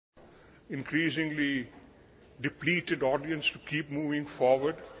increasingly depleted audience to keep moving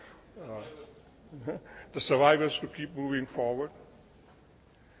forward, the survivors to keep moving forward.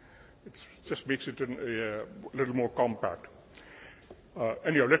 It just makes it a little more compact.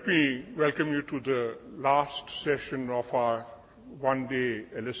 Anyhow, let me welcome you to the last session of our one-day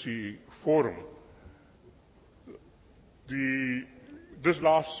LSE forum. This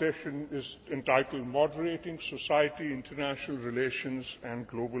last session is entitled Moderating Society, International Relations and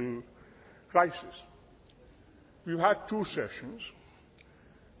Global Crisis. We've had two sessions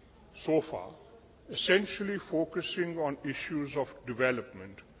so far, essentially focusing on issues of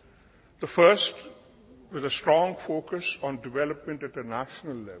development. The first with a strong focus on development at a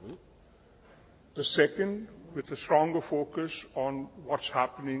national level. The second with a stronger focus on what's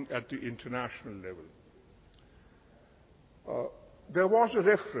happening at the international level. There was a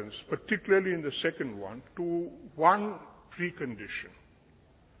reference, particularly in the second one, to one precondition.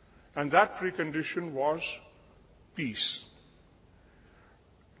 And that precondition was peace.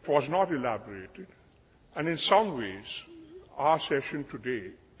 It was not elaborated. And in some ways, our session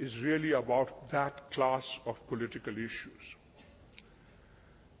today is really about that class of political issues.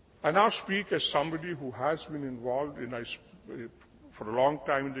 I now speak as somebody who has been involved for a long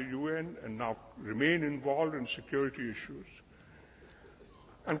time in the UN and now remain involved in security issues.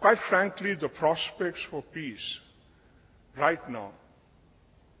 And quite frankly, the prospects for peace right now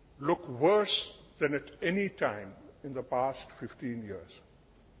look worse than at any time in the past 15 years,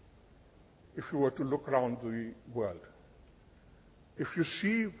 if you were to look around the world. If you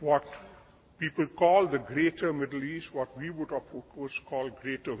see what people call the Greater Middle East, what we would of course call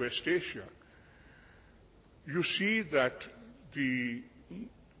Greater West Asia, you see that the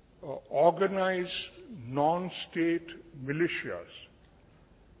organized non-state militias,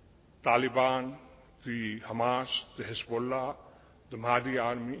 Taliban, the Hamas, the Hezbollah, the Mahdi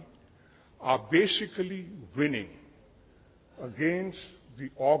army, are basically winning against the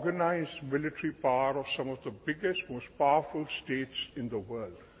organized military power of some of the biggest, most powerful states in the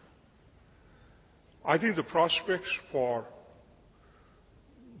world. I think the prospects for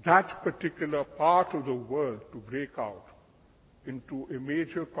that particular part of the world to break out into a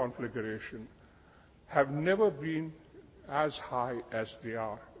major conflagration have never been as high as they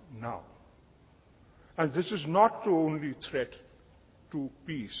are now. And this is not the only threat to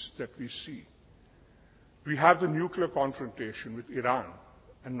peace that we see. We have the nuclear confrontation with Iran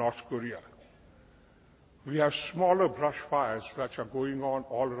and North Korea. We have smaller brush fires which are going on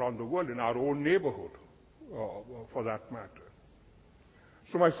all around the world, in our own neighborhood, for that matter.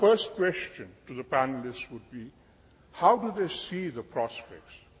 So my first question to the panelists would be, how do they see the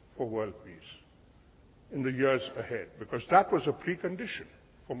prospects for world peace in the years ahead? Because that was a precondition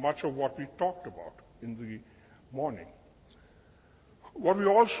for much of what we talked about in the morning. What we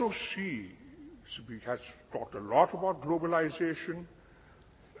also see, we have talked a lot about globalization,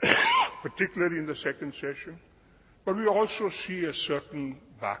 particularly in the second session, but we also see a certain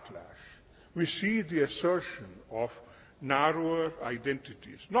backlash. We see the assertion of narrower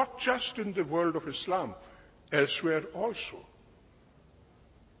identities, not just in the world of Islam, elsewhere also.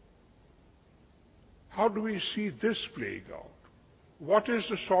 How do we see this playing out? What is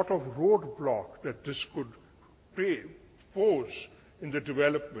the sort of roadblock that this could pose in the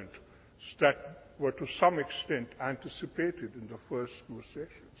development that were to some extent anticipated in the first two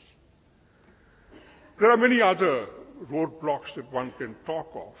sessions? There are many other roadblocks that one can talk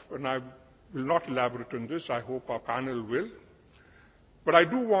of, and I will not elaborate on this. I hope our panel will. But I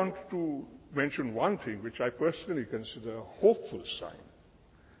do want to mention one thing which I personally consider a hopeful sign.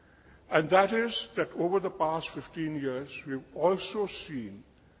 And that is that over the past 15 years, we've also seen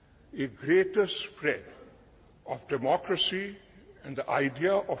a greater spread of democracy and the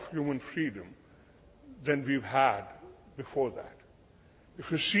idea of human freedom than we've had before that. If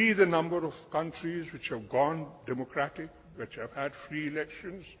you see the number of countries which have gone democratic, which have had free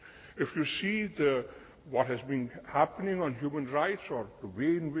elections, if you see what has been happening on human rights, or the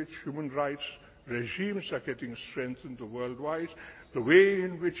way in which human rights regimes are getting strengthened worldwide, the way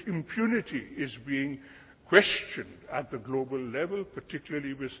in which impunity is being questioned at the global level,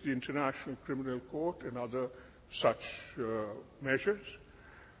 particularly with the International Criminal Court and other such measures,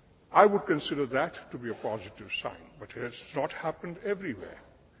 I would consider that to be a positive sign. But it has not happened everywhere.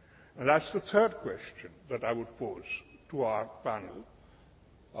 And that's the third question that I would pose to our panel.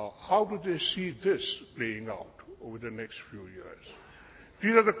 How do they see this playing out over the next few years?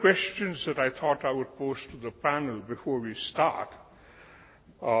 These are the questions that I thought I would pose to the panel before we start.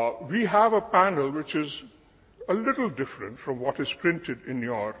 We have a panel which is a little different from what is printed in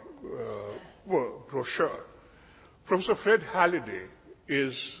your brochure. Professor Fred Halliday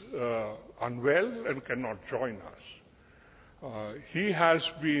is unwell and cannot join us. He has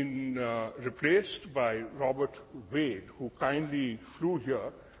been replaced by Robert Wade, who kindly flew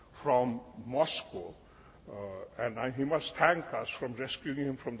here from Moscow, and he must thank us for rescuing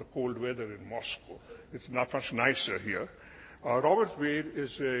him from the cold weather in Moscow. It's not much nicer here. Robert Wade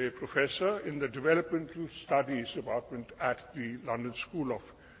is a professor in the Developmental Studies Department at the London School of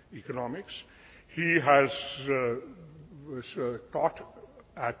Economics. He has taught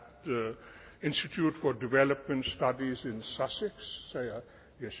at the Institute for Development Studies in Sussex.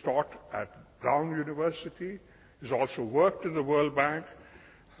 He has taught at Brown University. He's also worked in the World Bank.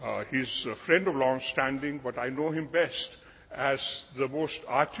 He's a friend of long standing, but I know him best as the most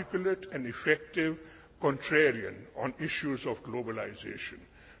articulate and effective contrarian on issues of globalization.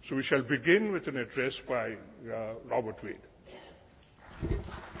 So we shall begin with an address by Robert Wade.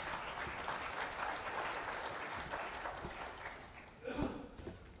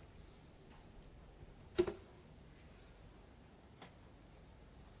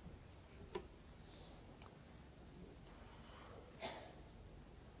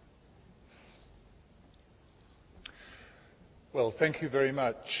 Well, thank you very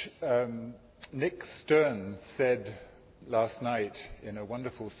much. Nick Stern said last night in a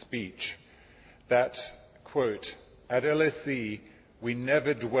wonderful speech that, quote, "At LSE we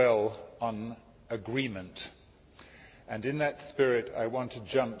never dwell on agreement." And in that spirit I want to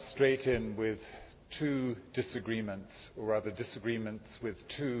jump straight in with two disagreements, or rather disagreements with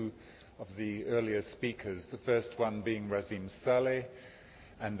two of the earlier speakers, the first one being Razim Saleh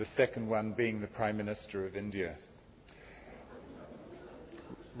and the second one being the Prime Minister of India.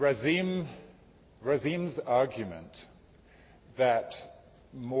 Razim's argument that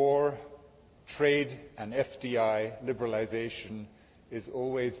more trade and FDI liberalization is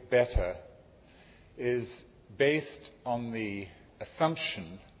always better is based on the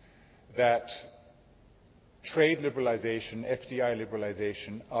assumption that trade liberalization, FDI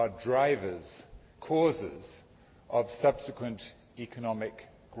liberalization, are drivers, causes of subsequent economic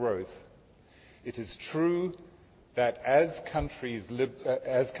growth. It is true that as countries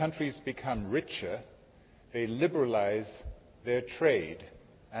become richer, they liberalize their trade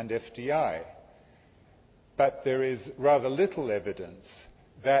and FDI. But there is rather little evidence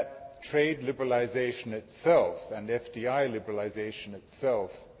that trade liberalization itself and FDI liberalization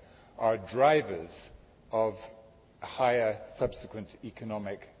itself are drivers of higher subsequent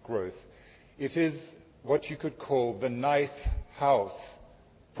economic growth. It is what you could call the nice house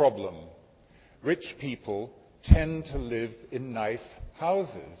problem. Rich people tend to live in nice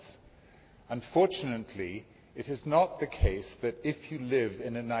houses. Unfortunately, it is not the case that if you live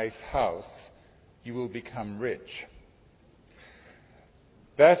in a nice house, you will become rich.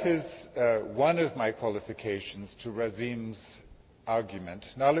 That is one of my qualifications to Razim's argument.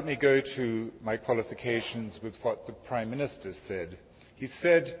 Now let me go to my qualifications with what the Prime Minister said. He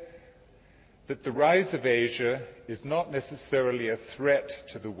said that the rise of Asia is not necessarily a threat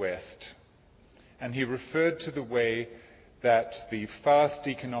to the West. And he referred to the way that the fast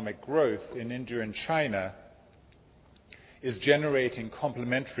economic growth in India and China is generating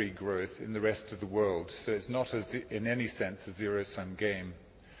complementary growth in the rest of the world. So it's not in any sense a zero-sum game.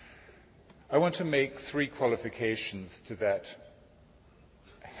 I want to make three qualifications to that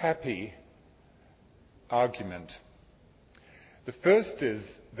happy argument. The first is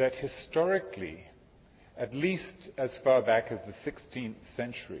that historically, at least as far back as the 16th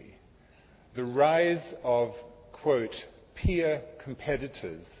century, the rise of, quote, peer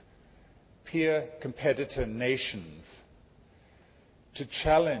competitors, peer competitor nations to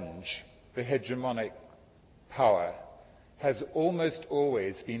challenge the hegemonic power has almost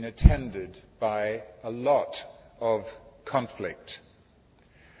always been attended by a lot of conflict.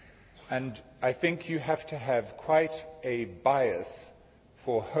 And I think you have to have quite a bias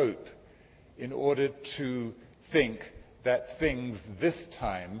for hope in order to think that things this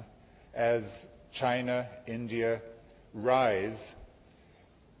time, as China, India rise,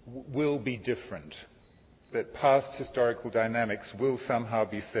 will be different, that past historical dynamics will somehow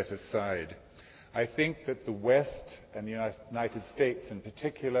be set aside. I think that the West, and the United States in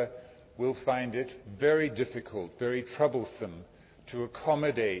particular, will find it very difficult, very troublesome to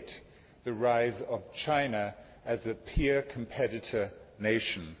accommodate the rise of China as a peer competitor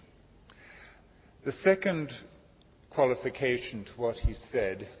nation. The second qualification to what he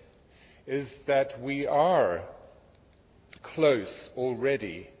said is that we are close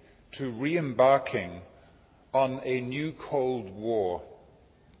already to re-embarking on a new Cold War,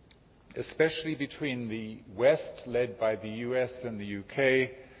 especially between the West, led by the US and the UK,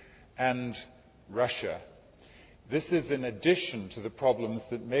 and Russia. This is in addition to the problems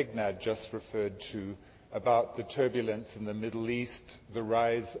that Meghnad just referred to about the turbulence in the Middle East, the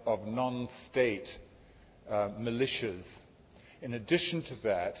rise of non-state militias. In addition to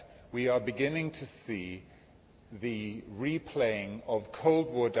that, we are beginning to see the replaying of Cold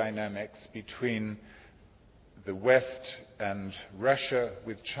War dynamics between the West and Russia,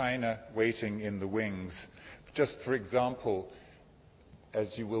 with China waiting in the wings. Just for example, as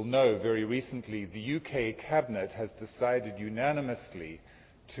you will know, very recently the UK Cabinet has decided unanimously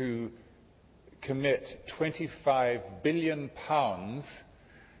to commit £25 billion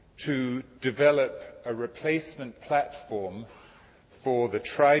to develop a replacement platform for the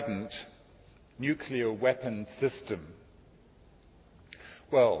Trident nuclear weapon system.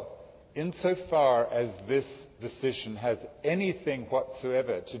 Well, insofar as this decision has anything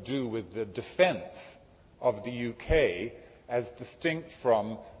whatsoever to do with the defence of the UK, as distinct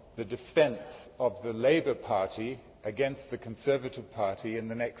from the defence of the Labour Party against the Conservative Party in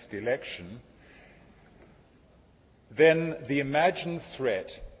the next election, then the imagined threat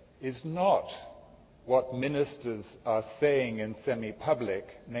is not what ministers are saying in semi-public,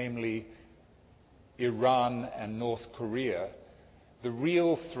 namely Iran and North Korea. The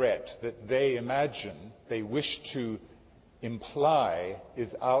real threat that they imagine, they wish to imply is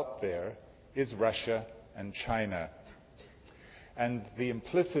out there, is Russia and China. And the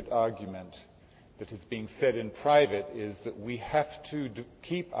implicit argument that is being said in private is that we have to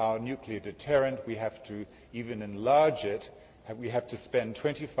keep our nuclear deterrent, we have to even enlarge it, we have to spend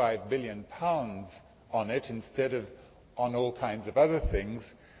 £25 billion on it instead of on all kinds of other things,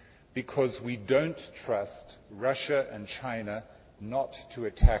 because we don't trust Russia and China not to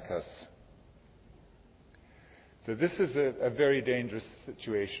attack us. So this is a very dangerous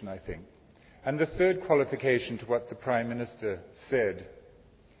situation, I think. And the third qualification to what the Prime Minister said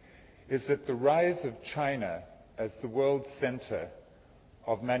is that the rise of China as the world centre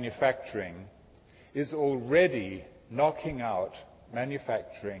of manufacturing is already knocking out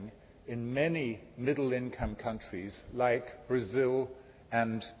manufacturing in many middle-income countries like Brazil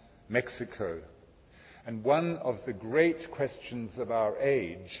and Mexico. And one of the great questions of our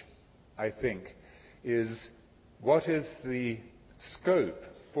age, I think, is what is the scope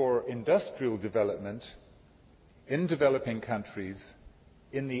for industrial development in developing countries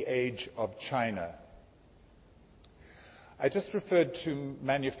in the age of China? I just referred to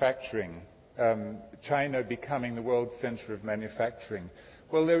manufacturing, China becoming the world center of manufacturing.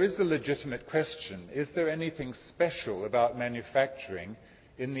 Well, there is a legitimate question. Is there anything special about manufacturing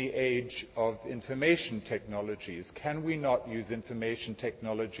in the age of information technologies? Can we not use information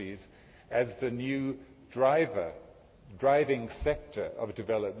technologies as the new driving sector of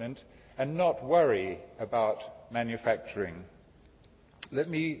development and not worry about manufacturing? Let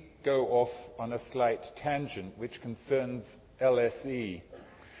me go off on a slight tangent which concerns LSE.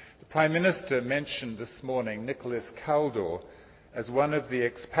 The Prime Minister mentioned this morning Nicholas Kaldor as one of the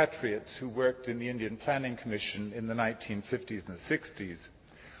expatriates who worked in the Indian Planning Commission in the 1950s and 60s.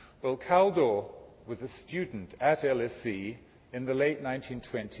 Well, Kaldor was a student at LSE in the late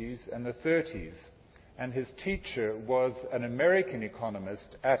 1920s and the 30s, and his teacher was an American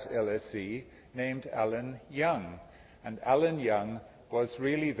economist at LSE named Alan Young. And Alan Young was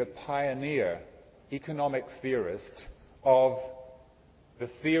really the pioneer economic theorist of the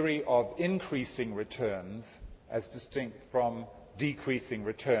theory of increasing returns as distinct from decreasing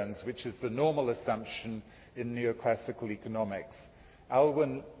returns, which is the normal assumption in neoclassical economics.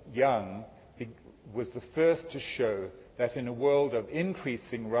 Alan Young was the first to show that in a world of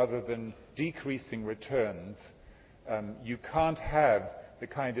increasing rather than decreasing returns, you can't have the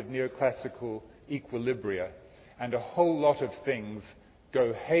kind of neoclassical equilibria, and a whole lot of things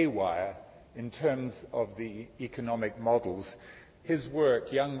go haywire in terms of the economic models. His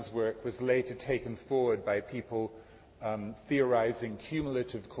work, Young's work, was later taken forward by people theorizing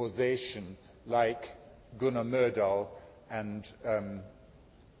cumulative causation like Gunnar Myrdal and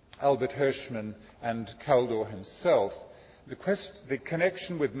Albert Hirschman and Kaldor himself. The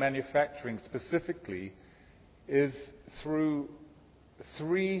connection with manufacturing specifically is through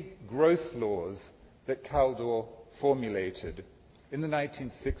three growth laws that Kaldor formulated in the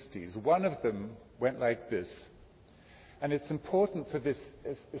 1960s. One of them went like this, and it's important for this,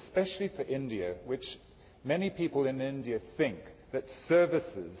 especially for India, which many people in India think that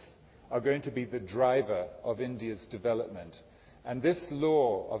services are going to be the driver of India's development. And this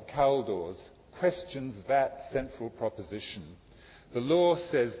law of Kaldor's questions that central proposition. The law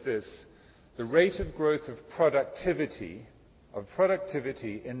says this: the rate of growth of productivity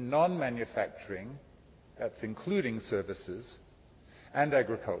in non-manufacturing, that's including services and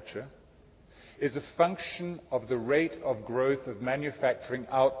agriculture, is a function of the rate of growth of manufacturing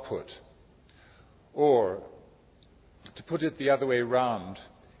output. Or, to put it the other way round,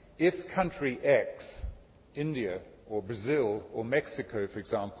 if country X, India or Brazil or Mexico, for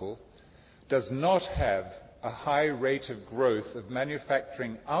example, does not have a high rate of growth of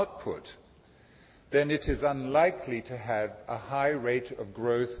manufacturing output, then it is unlikely to have a high rate of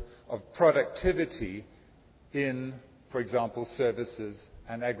growth of productivity in, for example, services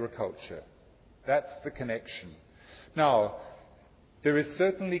and agriculture. That's the connection. Now, there is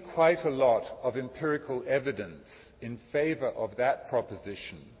certainly quite a lot of empirical evidence in favor of that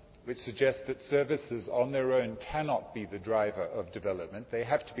proposition, which suggests that services on their own cannot be the driver of development. They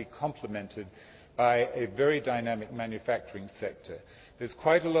have to be complemented by a very dynamic manufacturing sector. There's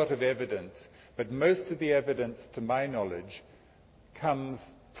quite a lot of evidence, but most of the evidence, to my knowledge, comes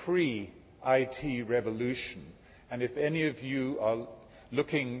pre-IT revolution. And if any of you are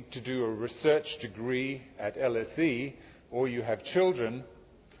looking to do a research degree at LSE, or you have children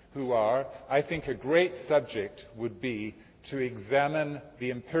who are, I think a great subject would be to examine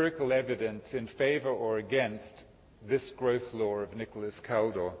the empirical evidence in favor or against this growth law of Nicholas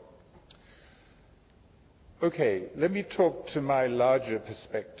Kaldor. Okay, let me talk to my larger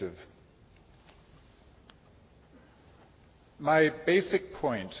perspective. My basic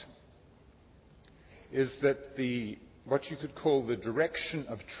point is that what you could call the direction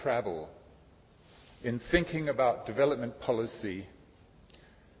of travel in thinking about development policy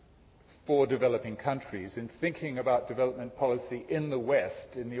for developing countries, in thinking about development policy in the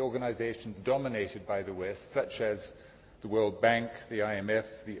West, in the organizations dominated by the West, such as the World Bank, the IMF,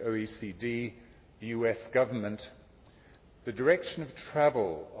 the OECD, the US government, the direction of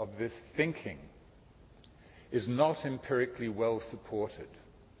travel of this thinking is not empirically well supported.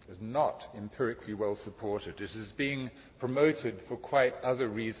 Is not empirically well supported. It is being promoted for quite other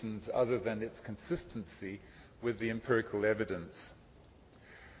reasons other than its consistency with the empirical evidence.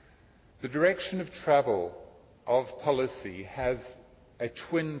 The direction of travel of policy has a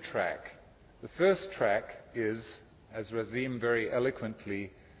twin track. The first track is, as Razim very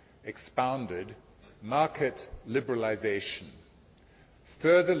eloquently expounded, market liberalization.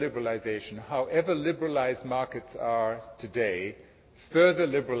 Further liberalization, however liberalized markets are today, further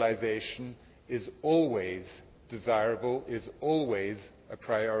liberalization is always desirable, is always a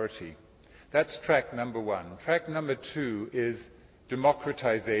priority. That's track number one. Track number two is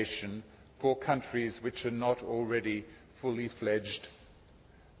democratization for countries which are not already fully fledged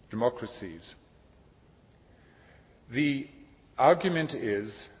democracies. The argument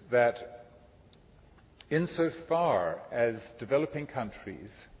is that insofar as developing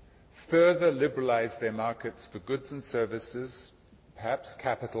countries further liberalize their markets for goods and services, perhaps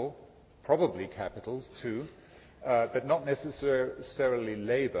capital, probably capital too, but not necessarily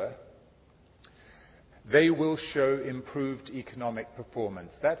labor, they will show improved economic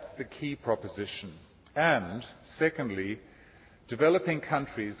performance. That's the key proposition. And, secondly, developing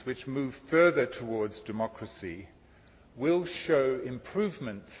countries which move further towards democracy will show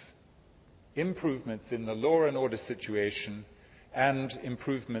improvements in the law and order situation and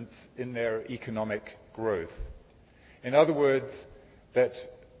improvements in their economic growth. In other words, that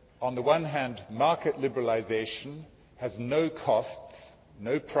on the one hand, market liberalization has no costs,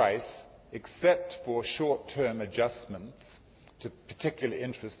 no price, except for short-term adjustments to particular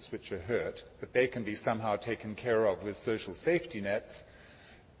interests which are hurt, but they can be somehow taken care of with social safety nets.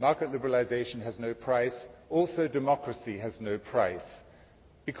 Market liberalization has no price. Also, democracy has no price,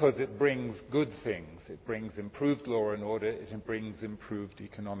 because it brings good things. It brings improved law and order. It brings improved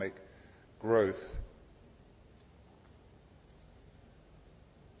economic growth.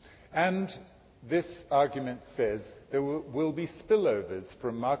 And this argument says there will be spillovers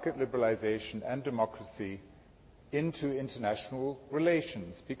from market liberalization and democracy into international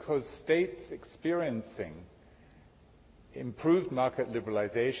relations, because states experiencing improved market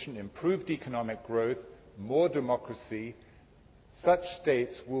liberalization, improved economic growth, more democracy, such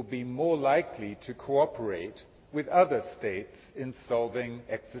states will be more likely to cooperate with other states in solving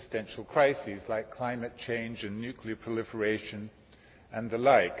existential crises like climate change and nuclear proliferation and the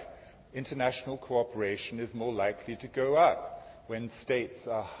like. International cooperation is more likely to go up when states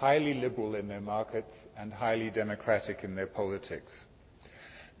are highly liberal in their markets and highly democratic in their politics.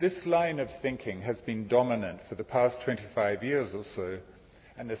 This line of thinking has been dominant for the past 25 years or so,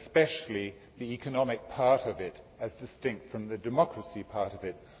 and especially the economic part of it as distinct from the democracy part of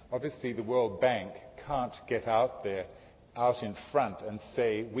it. Obviously, the World Bank can't get out in front and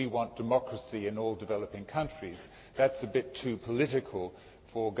say, we want democracy in all developing countries. That's a bit too political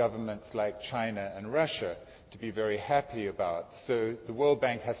for governments like China and Russia. to be very happy about. So the World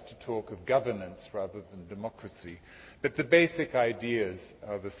Bank has to talk of governance rather than democracy. But the basic ideas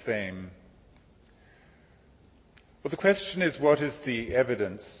are the same. Well, the question is, what is the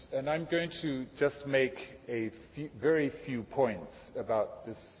evidence? And I'm going to just make very few points about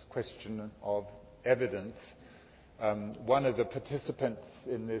this question of evidence. One of the participants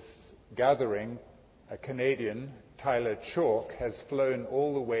in this gathering, a Canadian, Tyler Chalk, has flown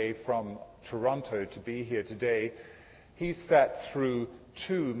all the way from Toronto to be here today. He sat through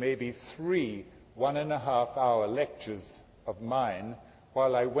 2, maybe 3 1.5-hour lectures of mine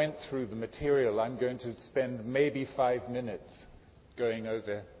while I went through the material. I'm going to spend maybe 5 minutes going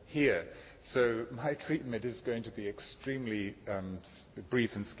over here. So my treatment is going to be extremely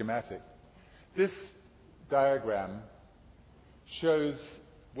brief and schematic. This diagram shows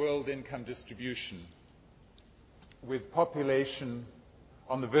world income distribution with population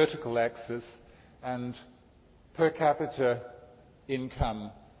on the vertical axis and per capita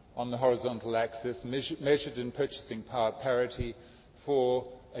income on the horizontal axis, measured in purchasing power parity for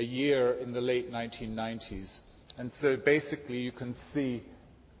a year in the late 1990s. And so basically you can see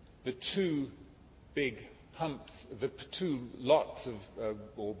the 2 big humps, the 2 lots of,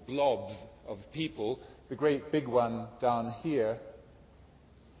 or blobs of people, the great big one down here,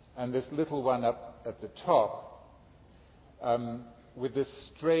 and this little one up at the top, with this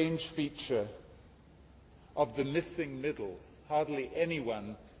strange feature of the missing middle. Hardly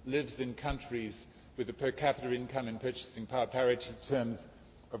anyone lives in countries with a per capita income in purchasing power parity terms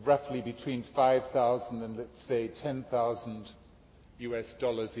of roughly between $5,000 and, let's say, $10,000 US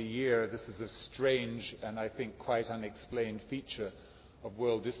a year. This is a strange and, I think, quite unexplained feature of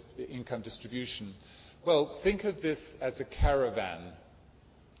world income distribution. Well, think of this as a caravan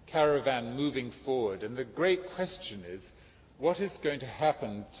moving forward. And the great question is, what is going to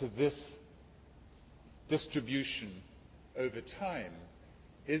happen to this distribution over time?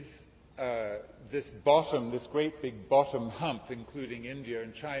 Is this great big bottom hump, including India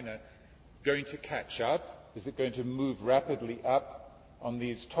and China, going to catch up? Is it going to move rapidly up on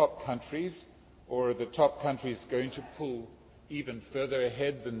these top countries? Or are the top countries going to pull even further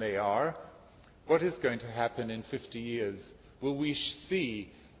ahead than they are? What is going to happen in 50 years? Will we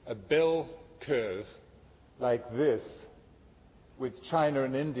see a bell curve like this, with China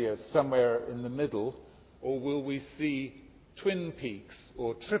and India somewhere in the middle? Or will we see twin peaks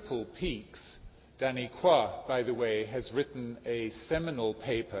or triple peaks? Danny Quah, by the way, has written a seminal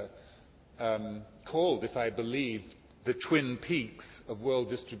paper called, if I believe, The Twin Peaks of World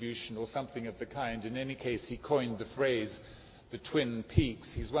Distribution, or something of the kind. In any case, he coined the phrase the twin peaks.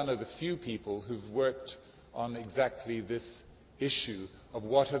 He's one of the few people who've worked on exactly this issue of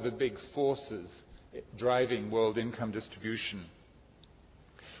what are the big forces driving world income distribution.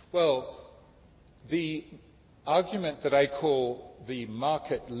 Well, the argument that I call the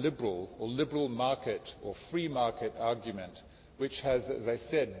market liberal, or liberal market, or free market argument, which has, as I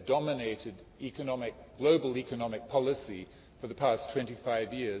said, dominated global economic policy for the past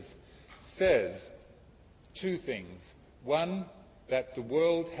 25 years, says 2 things. One, that the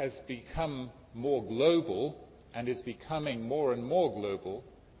world has become more global and is becoming more and more global.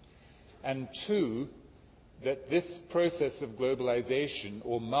 And 2, that this process of globalization,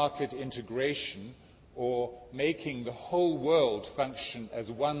 or market integration, or making the whole world function as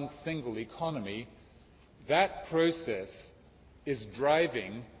one single economy, that process is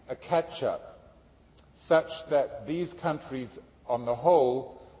driving a catch-up, such that these countries on the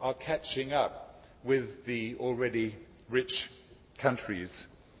whole are catching up with the already rich countries.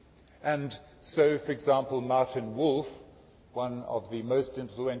 And so, for example, Martin Wolf, one of the most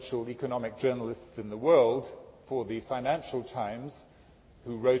influential economic journalists in the world for the Financial Times,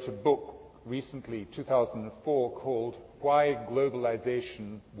 who wrote a book recently, 2004, called Why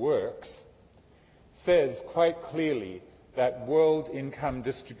Globalization Works, says quite clearly that world income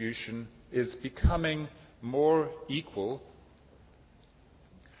distribution is becoming more equal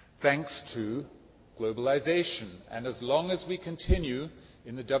thanks to globalization. And as long as we continue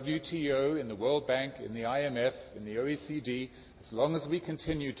in the WTO, in the World Bank, in the IMF, in the OECD, as long as we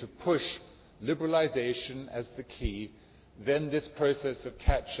continue to push liberalization as the key, then this process of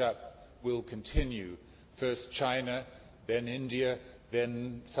catch-up will continue. First China, then India,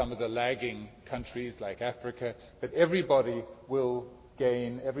 then some of the lagging countries like Africa. But everybody will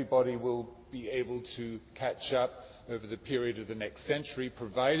gain, everybody will be able to catch up over the period of the next century,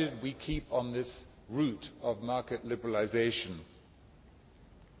 provided we keep on this route of market liberalization.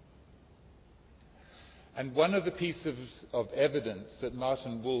 And one of the pieces of evidence that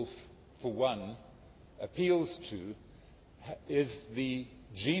Martin Wolf, for one, appeals to is the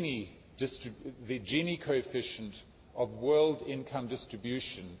Gini the Gini coefficient of world income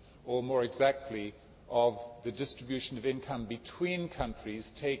distribution, or more exactly, of the distribution of income between countries,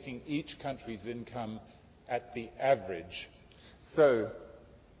 taking each country's income at the average. So,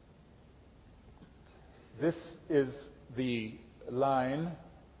 this is the line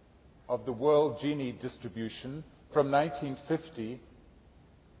of the world Gini distribution from 1950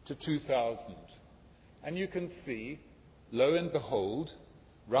 to 2000. And you can see, lo and behold,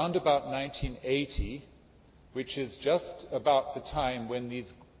 round about 1980, which is just about the time when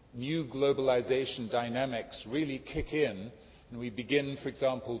these new globalization dynamics really kick in, and we begin, for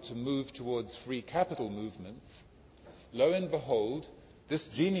example, to move towards free capital movements, lo and behold, this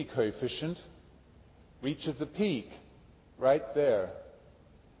Gini coefficient reaches a peak right there,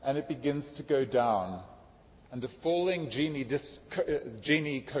 and it begins to go down. And the falling Gini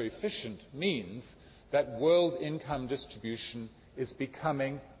coefficient means that world income distribution is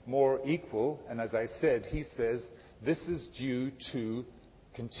becoming more equal, and as I said, he says this is due to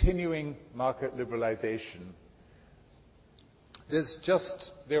continuing market liberalization.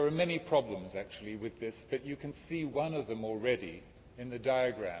 There are many problems actually with this, but you can see one of them already in the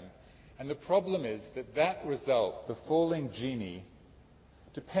diagram. And the problem is that result, the falling Gini,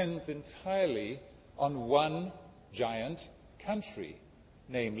 depends entirely on one giant country,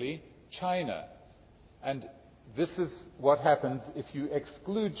 namely China. And this is what happens if you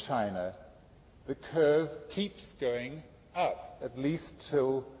exclude China. The curve keeps going up, at least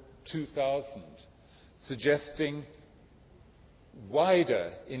till 2000, suggesting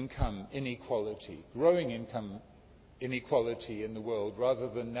wider income inequality, growing income inequality in the world rather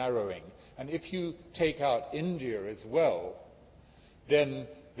than narrowing. And if you take out India as well, then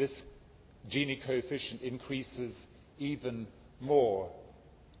this Gini coefficient increases even more.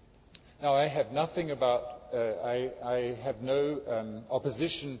 Now, I have no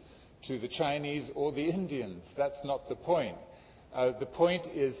opposition to the Chinese or the Indians. That's not the point. The point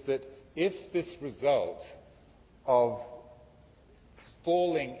is that if this result of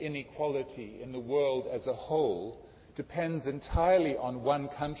falling inequality in the world as a whole depends entirely on one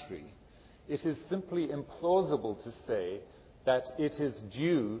country, it is simply implausible to say that it is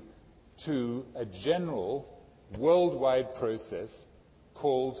due to a general worldwide process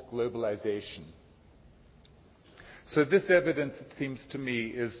called globalization. So this evidence, it seems to me,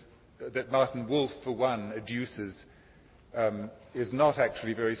 is that Martin Wolf, for one, adduces, is not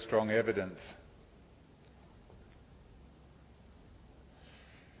actually very strong evidence.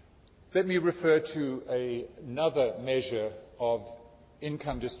 Let me refer to another measure of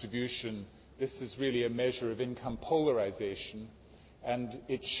income distribution. This is really a measure of income polarization, and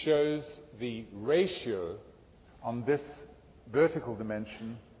it shows the ratio on this vertical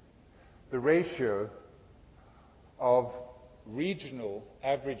dimension, the ratio of regional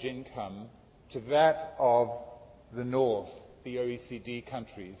average income to that of the North, the OECD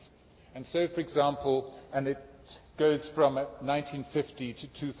countries. And so, for example, and it goes from 1950 to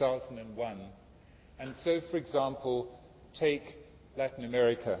 2001. And so, for example, take Latin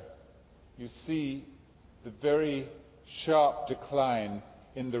America. You see the very sharp decline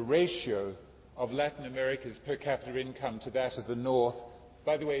in the ratio of Latin America's per capita income to that of the North.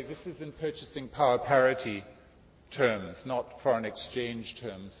 By the way, this is in purchasing power parity terms, not foreign exchange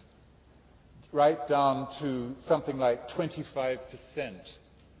terms. Right down to something like 25%.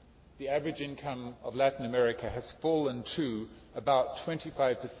 The average income of Latin America has fallen to about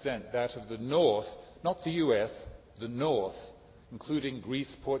 25% that of the North, not the US, the North, including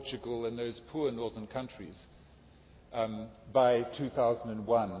Greece, Portugal, and those poor northern countries, by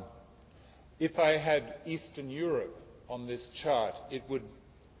 2001. If I had Eastern Europe on this chart, it would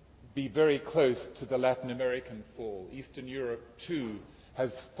be very close to the Latin American fall. Eastern Europe, too,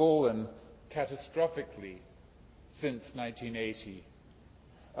 has fallen catastrophically since 1980.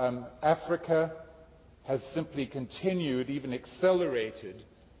 Africa has simply continued, even accelerated,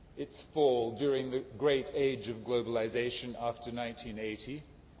 its fall during the great age of globalization after 1980.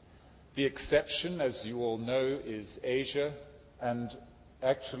 The exception, as you all know, is Asia, and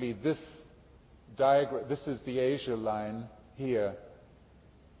actually this is the Asia line here,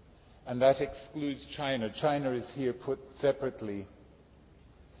 and that excludes China. China is here put separately.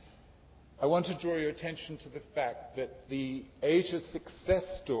 I want to draw your attention to the fact that the Asia success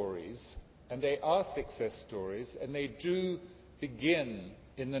stories, and they are success stories, and they do begin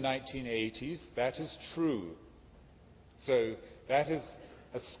in the 1980s, that is true. So that is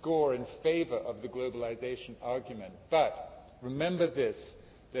a score in favor of the globalization argument. But remember this,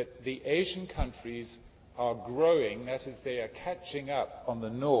 that the Asian countries are growing, that is, they are catching up on the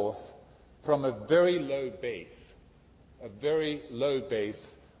North from a very low base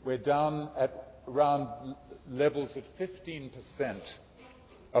we're down at around levels of 15%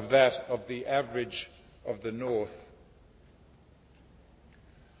 of that of the average of the North.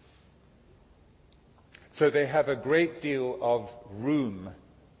 So they have a great deal of room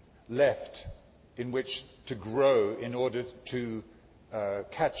left in which to grow in order to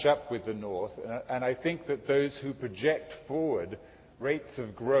catch up with the North. And I think that those who project forward rates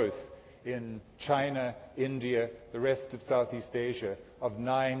of growth in China, India, the rest of Southeast Asia of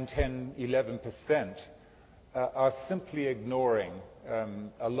 9, 10, 11% are simply ignoring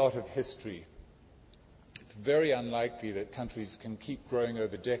a lot of history. It's very unlikely that countries can keep growing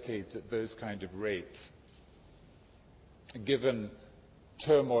over decades at those kind of rates, given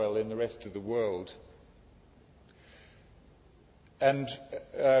turmoil in the rest of the world. And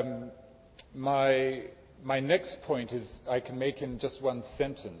my next point is I can make in just one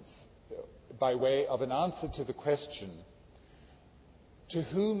sentence by way of an answer to the question, to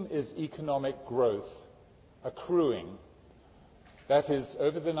whom is economic growth accruing? That is,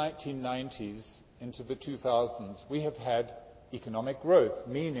 over the 1990s into the 2000s, we have had economic growth,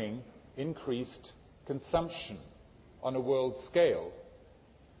 meaning increased consumption on a world scale.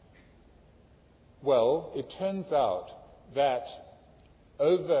 Well, it turns out that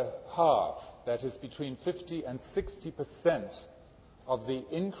over half, that is between 50 and 60% of the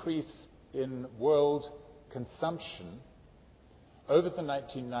increase in world consumption over the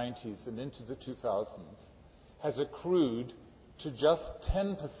 1990s and into the 2000s has accrued to just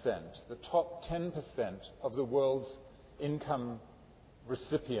 10%, the top 10% of the world's income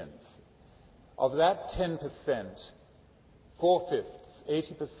recipients. Of that 10%, 4/5,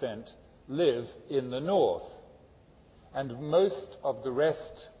 80%, live in the North. And most of the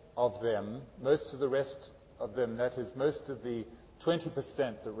rest of them, that is, most of the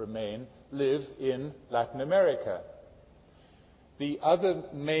 20% that remain, live in Latin America. The other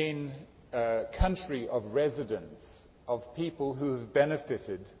main country of residence of people who have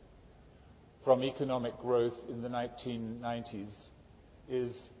benefited from economic growth in the 1990s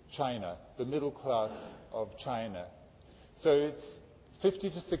is China, the middle class of China. So it's 50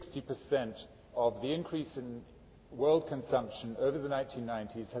 to 60% of the increase in world consumption over the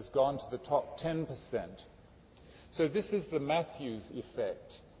 1990s has gone to the top 10%. So this is the Matthews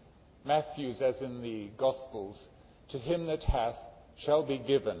effect. Matthews, as in the Gospels, to him that hath shall be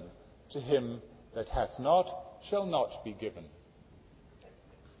given, to him that hath not shall not be given.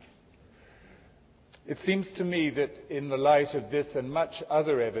 It seems to me that in the light of this and much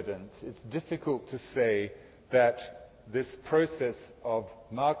other evidence, it's difficult to say that this process of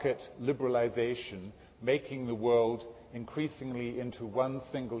market liberalization, making the world increasingly into one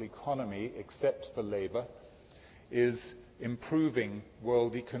single economy, except for labor, is improving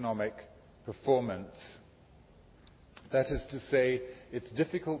world economic performance. That is to say, it's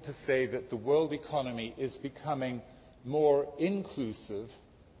difficult to say that the world economy is becoming more inclusive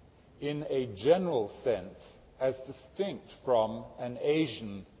in a general sense, as distinct from an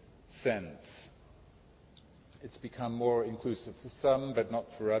Asian sense. It's become more inclusive for some, but not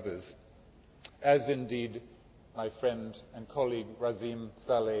for others, as indeed my friend and colleague Razim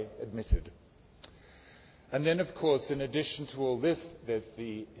Saleh admitted. And then, of course, in addition to all this, there's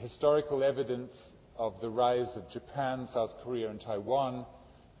the historical evidence of the rise of Japan, South Korea, and Taiwan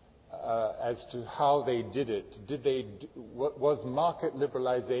as to how they did it. Was market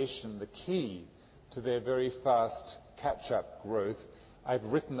liberalization the key to their very fast catch-up growth? I've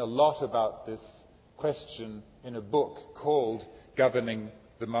written a lot about this question in a book called Governing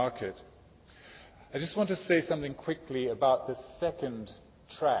the Market. I just want to say something quickly about the second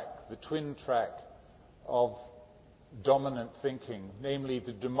track, the twin track of dominant thinking, namely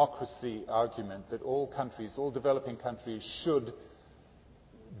the democracy argument that all countries, all developing countries, should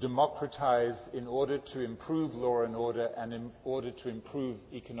democratize in order to improve law and order and in order to improve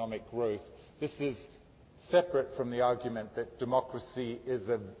economic growth. This is separate from the argument that democracy is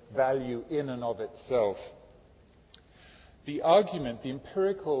a value in and of itself. The argument, the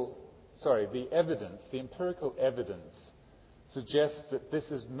empirical evidence suggests that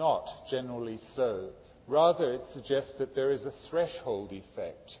this is not generally so. Rather, it suggests that there is a threshold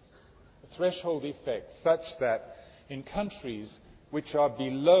effect such that in countries which are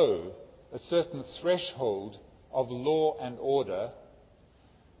below a certain threshold of law and order,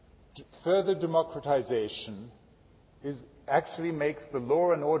 further democratization actually makes the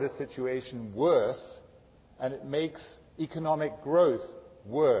law and order situation worse, and it makes economic growth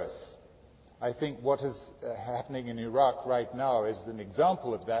worse. I think what is happening in Iraq right now is an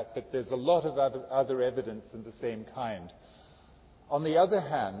example of that, but there's a lot of other evidence in the same kind. On the other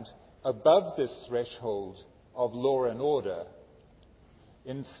hand, above this threshold of law and order,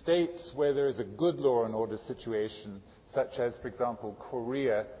 In states where there is a good law and order situation, such as, for example,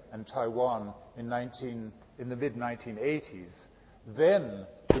 Korea and Taiwan in the mid-1980s, then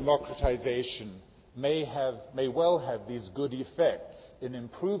democratization may well have these good effects in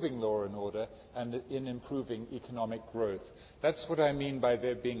improving law and order and in improving economic growth. That's what I mean by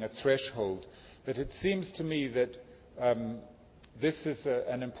there being a threshold. But it seems to me that this is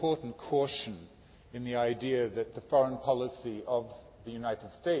an important caution in the idea that the foreign policy of the United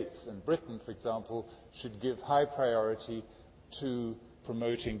States and Britain, for example, should give high priority to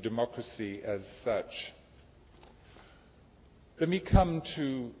promoting democracy as such. Let me come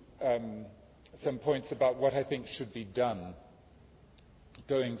to some points about what I think should be done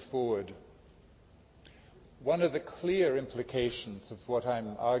going forward. One of the clear implications of what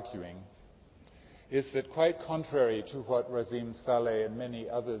I'm arguing is that, quite contrary to what Razim Saleh and many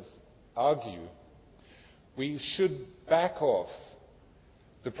others argue, we should back off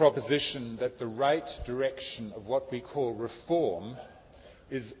the proposition that the right direction of what we call reform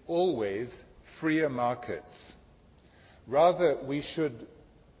is always freer markets. Rather, we should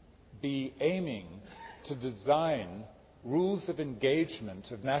be aiming to design rules of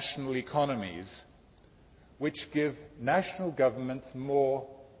engagement of national economies which give national governments more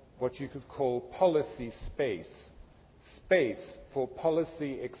what you could call policy space for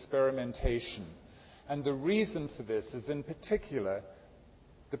policy experimentation. And the reason for this is, in particular,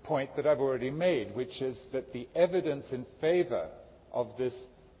 the point that I've already made, which is that the evidence in favor of this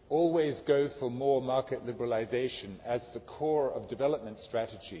always go for more market liberalization as the core of development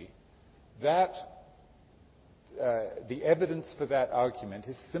strategy, that the evidence for that argument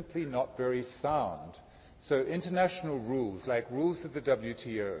is simply not very sound. So international rules, like rules of the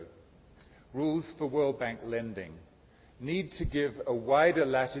WTO, rules for World Bank lending, need to give a wider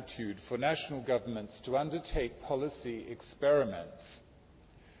latitude for national governments to undertake policy experiments.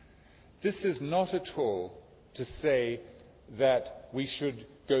 This is not at all to say that we should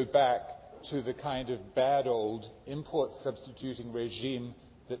go back to the kind of bad old import substituting regime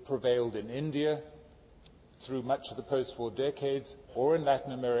that prevailed in India through much of the post-war decades, or in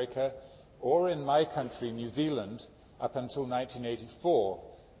Latin America, or in my country, New Zealand, up until 1984.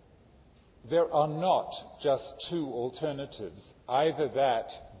 There are not just two alternatives, either that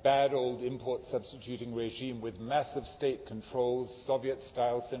bad old import substituting regime with massive state controls,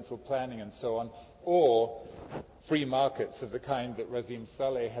 Soviet-style central planning and so on, or free markets of the kind that Razim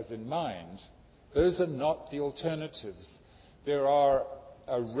Saleh has in mind. Those are not the alternatives. There are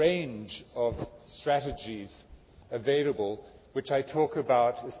a range of strategies available, which I talk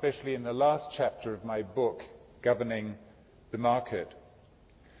about especially in the last chapter of my book, Governing the Market.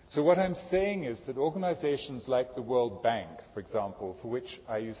 So what I'm saying is that organizations like the World Bank, for example, for which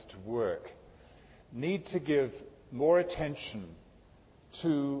I used to work, need to give more attention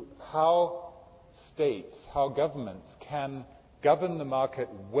to how states, how governments can govern the market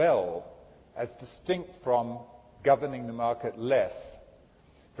well as distinct from governing the market less.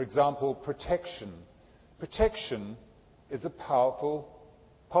 For example, protection. Protection is a powerful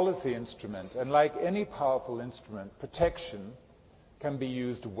policy instrument, and like any powerful instrument, protection can be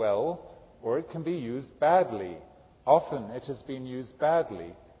used well or it can be used badly. Often it has been used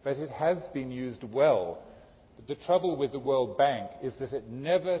badly, but it has been used well. But the trouble with the World Bank is that it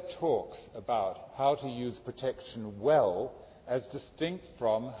never talks about how to use protection well as distinct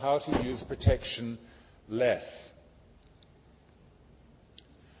from how to use protection less.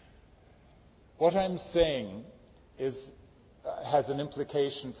 What I'm saying has an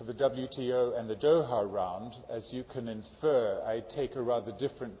implication for the WTO and the Doha round. As you can infer, I take a rather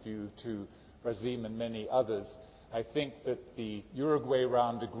different view to Razim and many others. I think that the Uruguay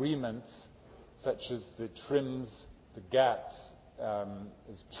round agreements, such as the TRIMS, the GATS,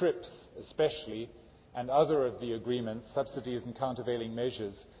 TRIPS especially, and other of the agreements, subsidies and countervailing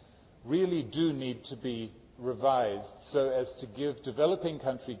measures, really do need to be revised so as to give developing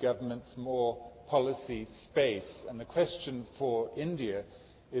country governments more policy space. And the question for India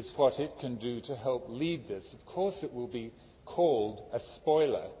is what it can do to help lead this. Of course it will be called a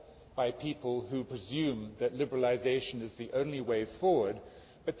spoiler by people who presume that liberalization is the only way forward,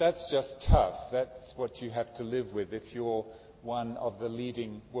 but that's just tough. That's what you have to live with if you're one of the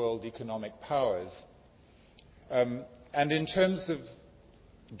leading world economic powers. And in terms of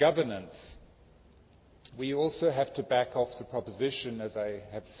governance, we also have to back off the proposition, as I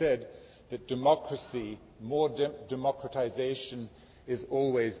have said, that democracy, more democratization is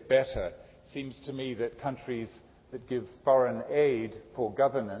always better. It seems to me that countries that give foreign aid for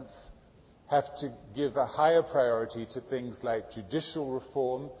governance have to give a higher priority to things like judicial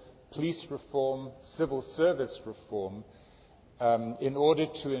reform, police reform, civil service reform, in order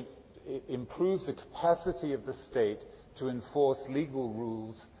to improve the capacity of the state to enforce legal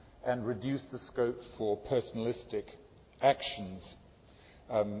rules and reduce the scope for personalistic actions.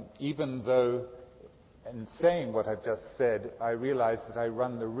 Even though, in saying what I've just said, I realize that I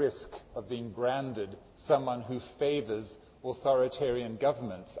run the risk of being branded someone who favors authoritarian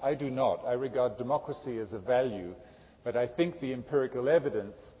governments. I do not. I regard democracy as a value, but I think the empirical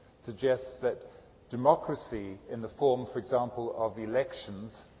evidence suggests that democracy in the form, for example, of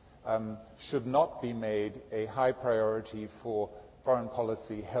elections should not be made a high priority for foreign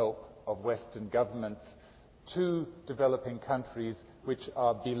policy help of Western governments to developing countries which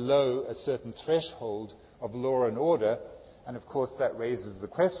are below a certain threshold of law and order. And of course that raises the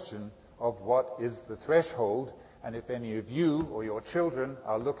question of what is the threshold, and if any of you or your children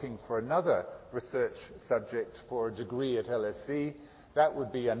are looking for another research subject for a degree at LSE, that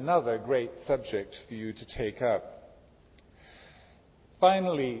would be another great subject for you to take up.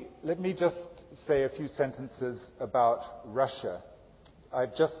 Finally, let me just say a few sentences about Russia.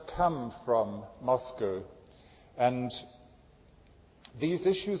 I've just come from Moscow, and these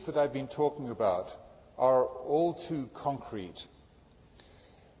issues that I've been talking about are all too concrete.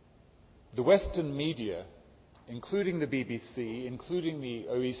 The Western media, including the BBC, including the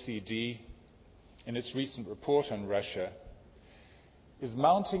OECD, in its recent report on Russia, is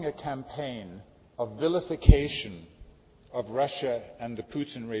mounting a campaign of vilification of Russia and the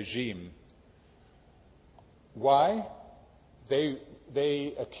Putin regime. Why?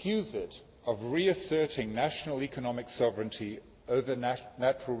 They accuse it of reasserting national economic sovereignty over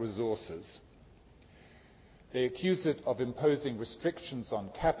natural resources. They accuse it of imposing restrictions on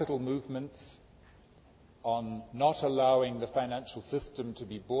capital movements, on not allowing the financial system to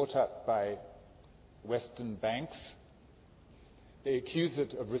be bought up by Western banks. They accuse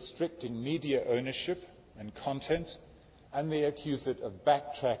it of restricting media ownership and content, and they accuse it of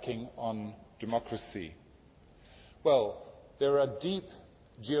backtracking on democracy. Well, there are deep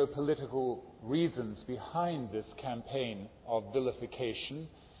geopolitical reasons behind this campaign of vilification,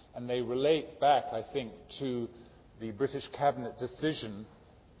 and they relate back, I think, to the British Cabinet decision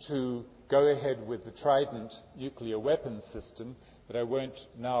to go ahead with the Trident nuclear weapons system, but I won't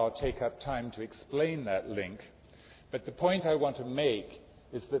now take up time to explain that link. But the point I want to make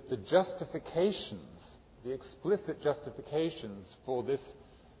is that the justifications, the explicit justifications for this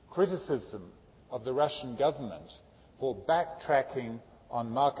criticism of the Russian government, for backtracking on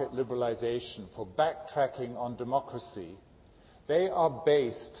market liberalization, for backtracking on democracy, they are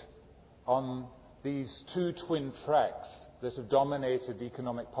based on these two twin tracks that have dominated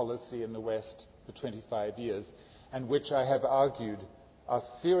economic policy in the West for 25 years, and which I have argued are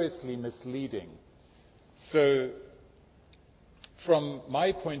seriously misleading. So, from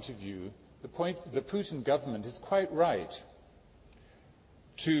my point of view, the Putin government is quite right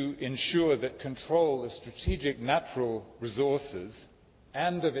to ensure that control of strategic natural resources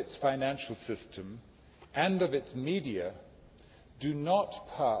and of its financial system and of its media do not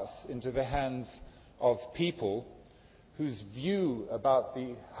pass into the hands of people whose view about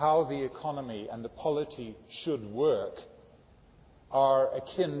how the economy and the polity should work are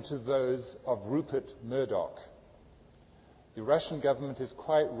akin to those of Rupert Murdoch. The Russian government is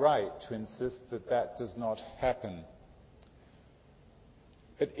quite right to insist that that does not happen.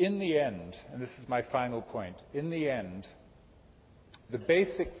 But in the end, and this is my final point, in the end, the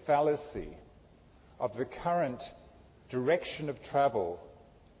basic fallacy of the current direction of travel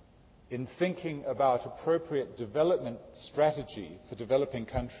in thinking about appropriate development strategy for developing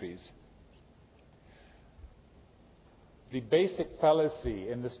countries, the basic fallacy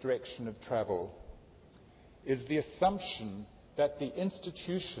in this direction of travel is the assumption that the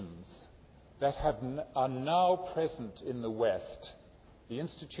institutions that are now present in the West, the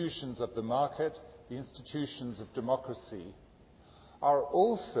institutions of the market, the institutions of democracy, are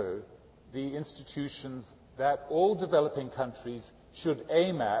also the institutions that all developing countries should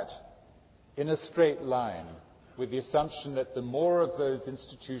aim at in a straight line, with the assumption that the more of those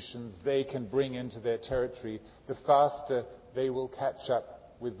institutions they can bring into their territory, the faster they will catch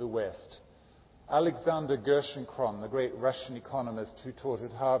up with the West. Alexander Gerschenkron, the great Russian economist who taught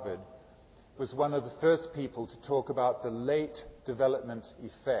at Harvard, was one of the first people to talk about the late development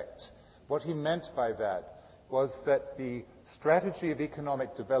effect. What he meant by that was that the strategy of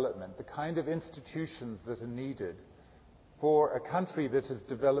economic development, the kind of institutions that are needed for a country that is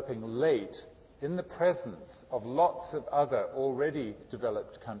developing late in the presence of lots of other already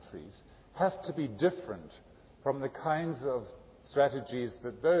developed countries, has to be different from the kinds of strategies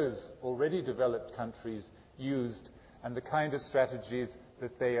that those already developed countries used and the kind of strategies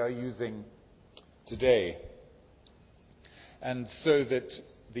that they are using today. and so that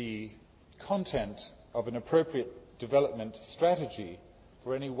the content of an appropriate development strategy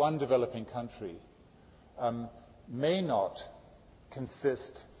for any one developing country may not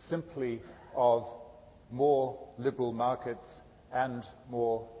consist simply of more liberal markets and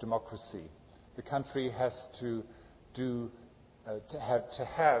more democracy. The country has to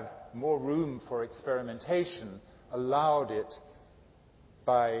have more room for experimentation allowed it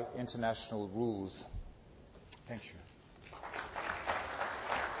by international rules. Thank you.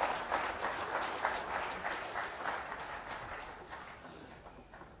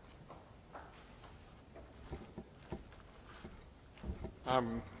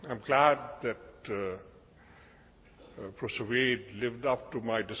 I'm glad that Professor Wade lived up to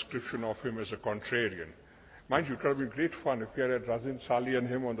my description of him as a contrarian. Mind you, it would have been great fun if we had Razin Sali and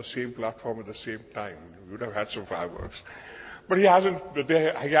him on the same platform at the same time. We would have had some fireworks. But he hasn't.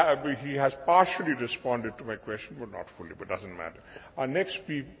 He has partially responded to my question, but not fully, but doesn't matter. Our next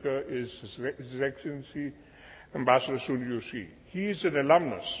speaker is His Excellency Ambassador Sun Yue-si. He is an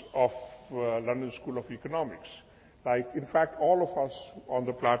alumnus of London School of Economics. In fact, all of us on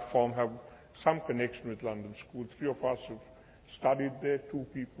the platform have some connection with London School. 3 of us have studied there. 2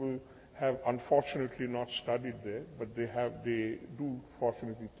 people have unfortunately not studied there, but they do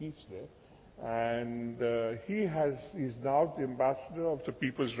fortunately teach there. And he is now the ambassador of the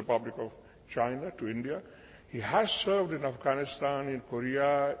People's Republic of China to India. He has served in Afghanistan, in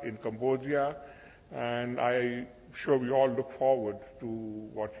Korea, in Cambodia, and I'm sure we all look forward to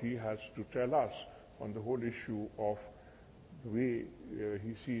what he has to tell us on the whole issue of the way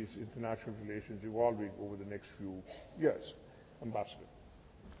he sees international relations evolving over the next few years. Ambassador.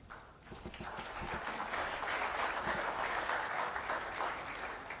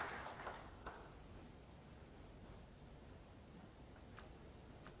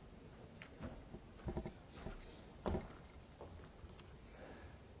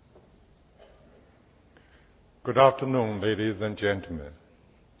 Good afternoon, ladies and gentlemen.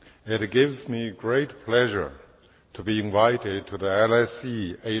 It gives me great pleasure to be invited to the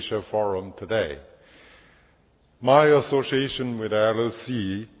LSE Asia Forum today. My association with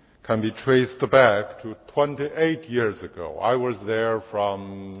LSE can be traced back to 28 years ago. I was there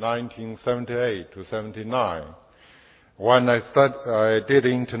from 1978 to 79 when I did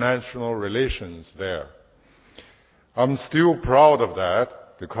international relations there. I'm still proud of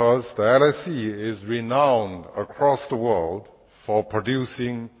that because the LSE is renowned across the world for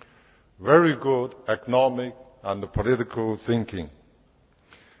producing very good economic and political thinking.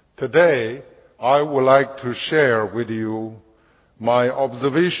 Today, I would like to share with you my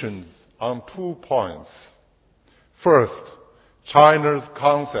observations on 2 points. First, China's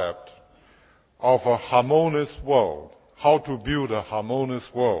concept of a harmonious world, how to build a harmonious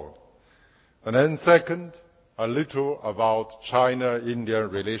world. And then second, a little about China-India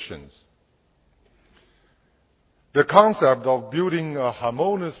relations. The concept of building a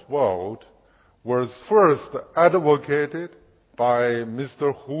harmonious world was first advocated by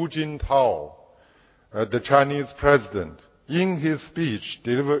Mr. Hu Jintao, the Chinese president, in his speech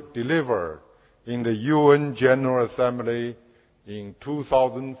delivered in the UN General Assembly in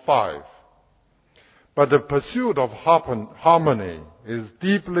 2005. But the pursuit of harmony is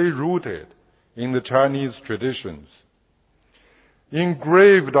deeply rooted in the Chinese traditions.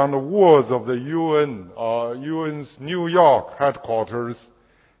 Engraved on the walls of the UN's New York headquarters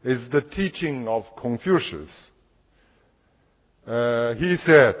is the teaching of Confucius. He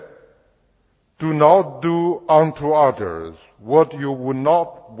said, "Do not do unto others what you would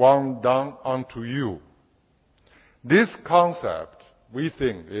not want done unto you." This concept, we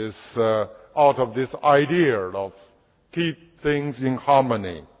think, is out of this idea of keep things in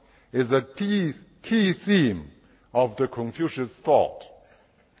harmony, is a key theme of the Confucius thought.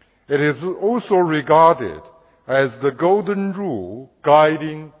 It is also regarded as the golden rule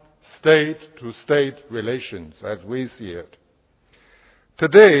guiding state-to-state relations as we see it.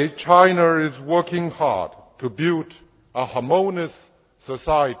 Today, China is working hard to build a harmonious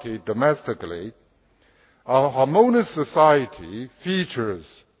society domestically. A harmonious society features,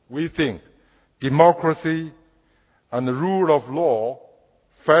 we think, democracy and the rule of law,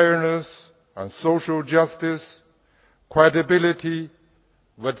 fairness and social justice, credibility,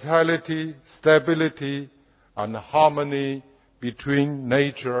 vitality, stability, and harmony between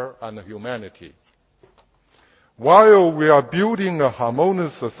nature and humanity. While we are building a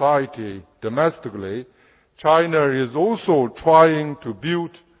harmonious society domestically, China is also trying to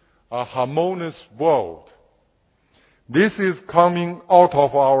build a harmonious world. This is coming out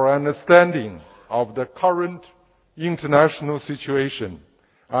of our understanding of the current international situation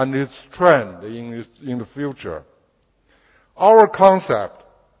and its trend in the future. Our concept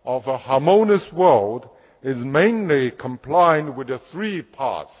of a harmonious world is mainly compliant with the three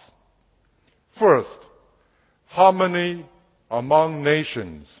paths. First, harmony among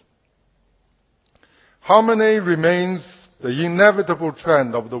nations. Harmony remains the inevitable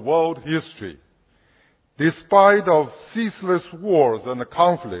trend of the world history. Despite of ceaseless wars and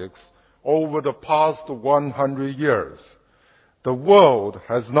conflicts over the past 100 years, the world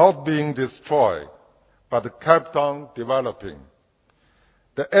has not been destroyed, but kept on developing.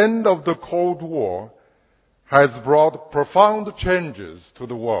 The end of the Cold War has brought profound changes to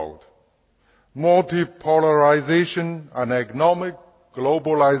the world. Multipolarization and economic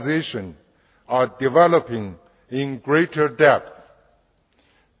globalization are developing in greater depth.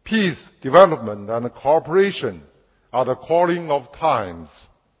 Peace, development, and cooperation are the calling of times.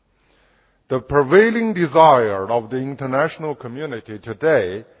 The prevailing desire of the international community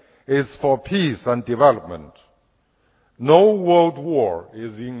today is for peace and development. No world war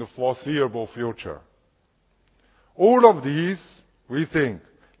is in the foreseeable future. All of these, we think,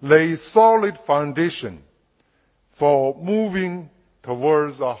 lay solid foundation for moving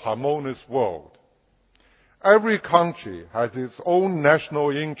towards a harmonious world. Every country has its own national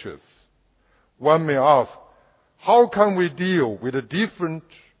interests. One may ask, how can we deal with the difference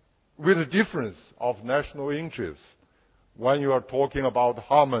of national interests when you are talking about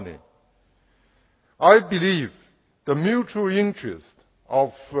harmony? I believe the mutual interest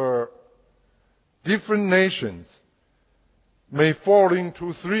of different nations may fall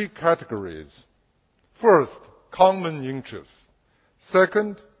into three categories. First, common interests.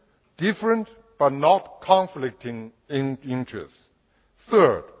 Second, different but not conflicting interests.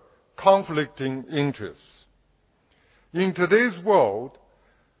 Third, conflicting interests. In today's world,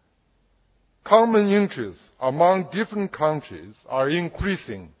 common interests among different countries are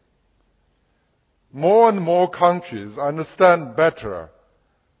increasing. More and more countries understand better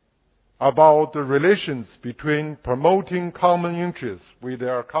about the relations between promoting common interests with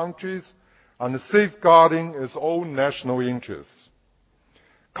their countries and safeguarding its own national interests.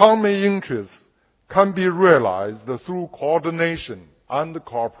 Common interests can be realized through coordination and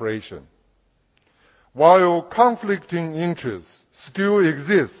cooperation. While conflicting interests still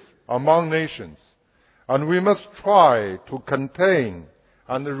exist among nations, and we must try to contain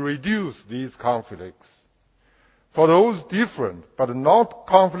and reduce these conflicts. For those different but not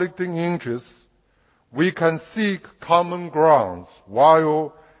conflicting interests, we can seek common grounds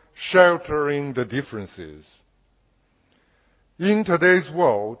while sheltering the differences. In today's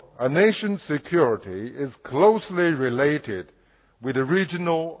world, a nation's security is closely related with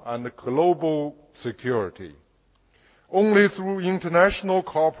regional and global security. Only through international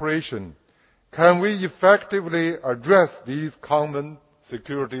cooperation can we effectively address these common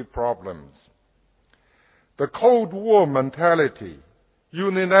security problems. The Cold War mentality,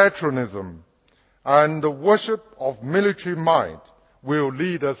 unilateralism, and the worship of military might will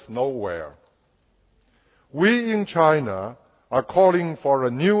lead us nowhere. We in China are calling for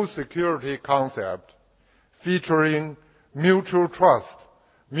a new security concept featuring mutual trust,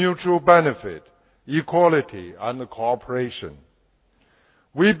 mutual benefit, equality, and cooperation.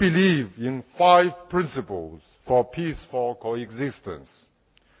 We believe in 5 principles for peaceful coexistence.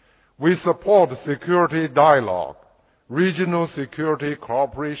 We support security dialogue, regional security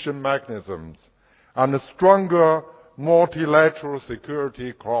cooperation mechanisms, and stronger multilateral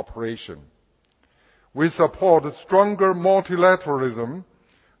security cooperation. We support stronger multilateralism,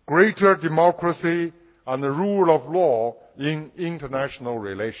 greater democracy, and the rule of law in international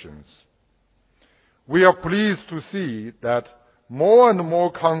relations. We are pleased to see that more and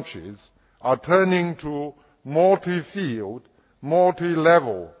more countries are turning to multi-field,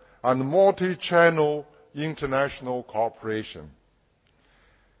 multi-level, and multi-channel international cooperation.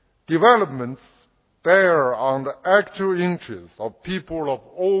 Developments bear on the actual interests of people of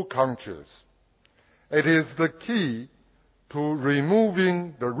all countries. It is the key to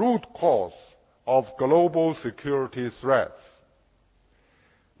removing the root cause of global security threats.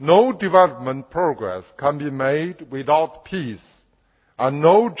 No development progress can be made without peace, and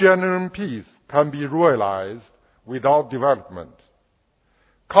no genuine peace can be realized without development.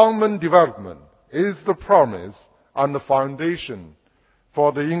 Common development is the promise and the foundation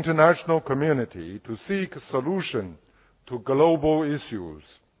for the international community to seek a solution to global issues.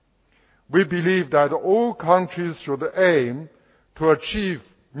 We believe that all countries should aim to achieve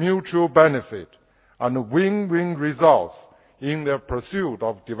mutual benefit and win-win results in their pursuit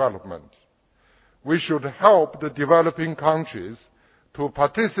of development. We should help the developing countries to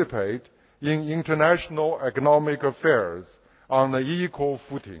participate in international economic affairs on an equal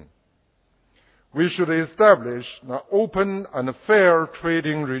footing. We should establish an open and fair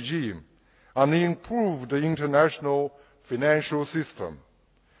trading regime and improve the international financial system.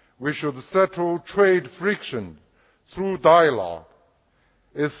 We should settle trade friction through dialogue.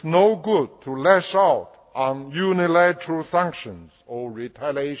 It's no good to lash out on unilateral sanctions or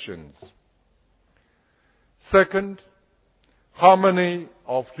retaliations. Second, harmony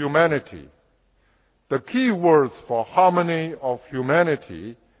of humanity. The key words for harmony of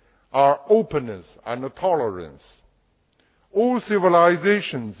humanity are openness and tolerance. All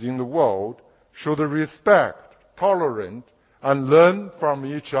civilizations in the world should respect, tolerate, and learn from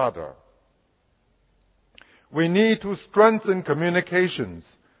each other. We need to strengthen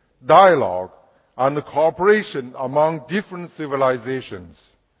communications, dialogue, and cooperation among different civilizations.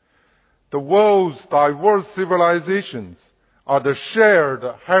 The world's diverse civilizations are the shared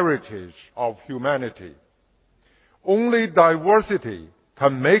heritage of humanity. Only diversity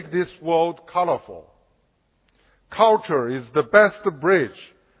can make this world colorful. Culture is the best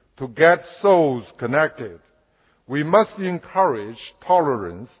bridge to get souls connected. We must encourage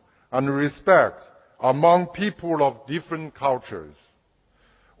tolerance and respect among people of different cultures.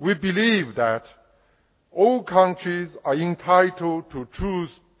 We believe that all countries are entitled to choose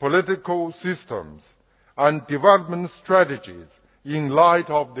political systems and development strategies in light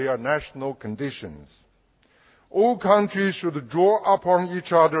of their national conditions. All countries should draw upon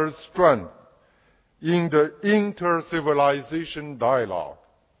each other's strength in the inter-civilization dialogue.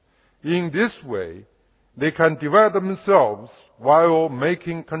 In this way, they can develop themselves while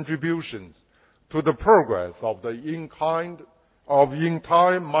making contributions to the progress of the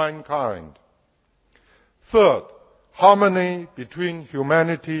entire mankind. Third, harmony between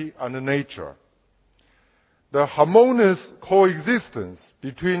humanity and nature. The harmonious coexistence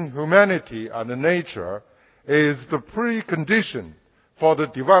between humanity and nature is the precondition for the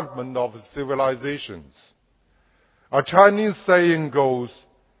development of civilizations. A Chinese saying goes,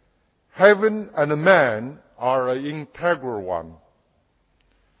 "Heaven and man are an integral one."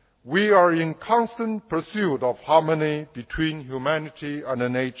 We are in constant pursuit of harmony between humanity and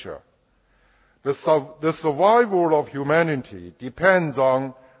nature. The survival of humanity depends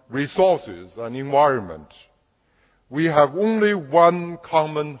on resources and environment. We have only one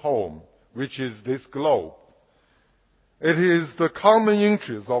common home, which is this globe. It is the common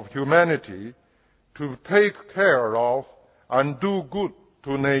interest of humanity to take care of and do good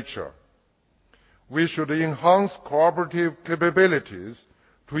to nature. We should enhance cooperative capabilities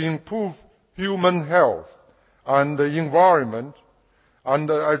to improve human health and the environment and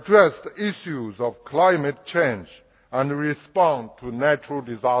address the issues of climate change and respond to natural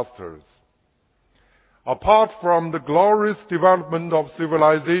disasters. Apart from the glorious development of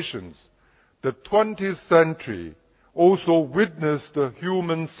civilizations, the 20th century also witnessed the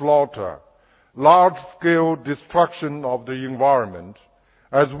human slaughter, large-scale destruction of the environment,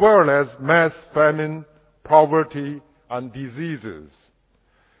 as well as mass famine, poverty, and diseases.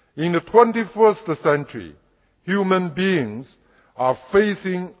 In the 21st century, human beings are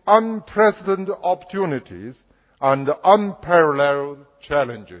facing unprecedented opportunities and unparalleled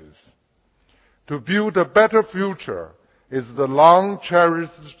challenges. To build a better future is the long-cherished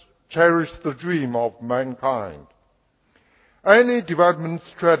dream of mankind. Any development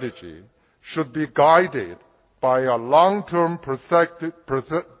strategy should be guided by a long-term perspective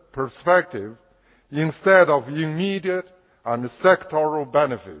instead of immediate and sectoral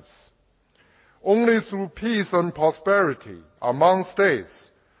benefits. Only through peace and prosperity among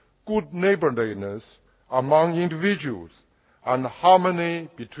states, good neighborliness among individuals, and harmony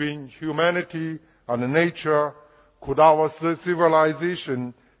between humanity and nature could our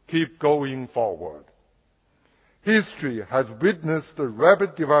civilization keep going forward. History has witnessed the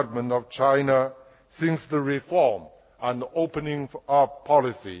rapid development of China since the reform and opening up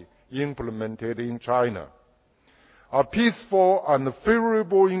policy implemented in China. A peaceful and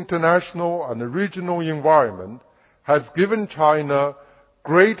favorable international and regional environment has given China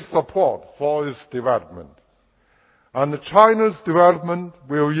great support for its development. And China's development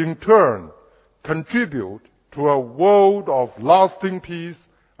will in turn contribute to a world of lasting peace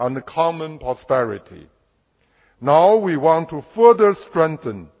and common prosperity. Now we want to further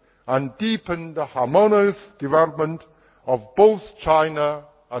strengthen and deepen the harmonious development of both China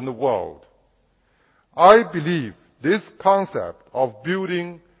and the world. I believe this concept of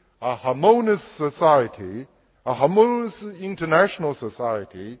building a harmonious society, a harmonious international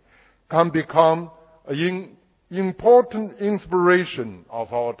society, can become an important inspiration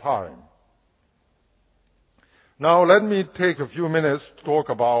of our time. Now let me take a few minutes to talk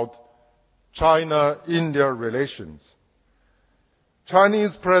about China-India relations.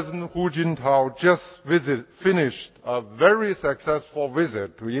 Chinese President Hu Jintao just finished a very successful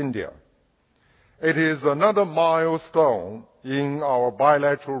visit to India. It is another milestone in our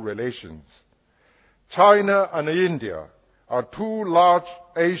bilateral relations. China and India are two large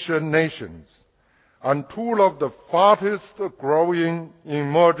Asian nations and two of the fastest growing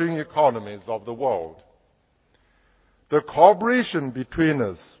emerging economies of the world. The cooperation between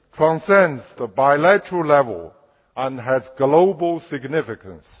us transcends the bilateral level and has global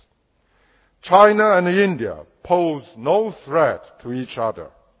significance. China and India pose no threat to each other.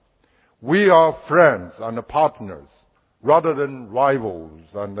 We are friends and partners rather than rivals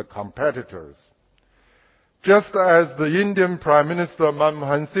and competitors. Just as the Indian Prime Minister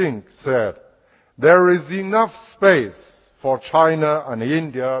Manmohan Singh said, there is enough space for China and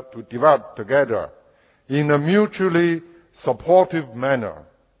India to develop together in a mutually supportive manner.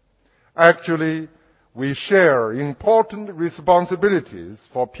 Actually, we share important responsibilities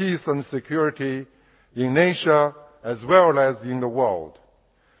for peace and security in Asia as well as in the world.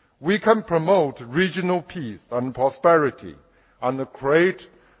 We can promote regional peace and prosperity and create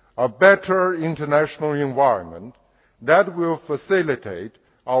a better international environment that will facilitate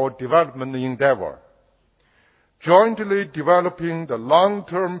our development endeavor. Jointly developing the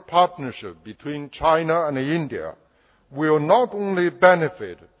long-term partnership between China and India will not only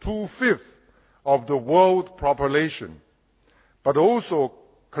benefit 2/5 of the world population, but also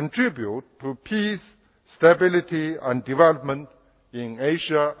contribute to peace, stability, and development in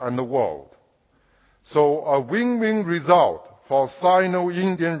Asia and the world. So a win-win result for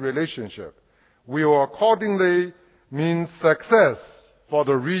Sino-Indian relationship will accordingly mean success for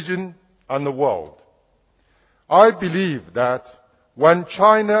the region and the world. I believe that when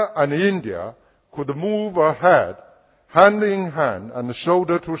China and India could move ahead hand in hand and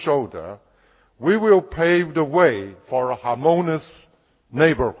shoulder to shoulder, we will pave the way for a harmonious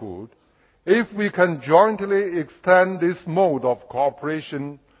neighborhood if we can jointly extend this mode of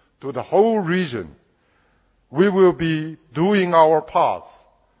cooperation to the whole region. We will be doing our part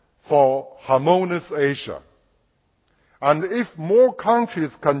for harmonious Asia. And if more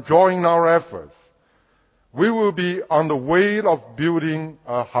countries can join our efforts, we will be on the way of building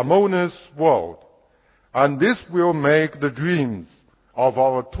a harmonious world. And this will make the dreams of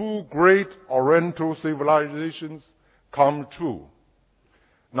our two great Oriental civilizations come true.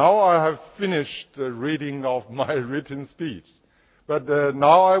 Now I have finished the reading of my written speech. But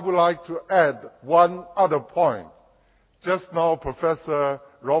now I would like to add one other point. Just now Professor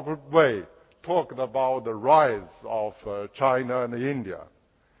Robert Wei talked about the rise of China and India.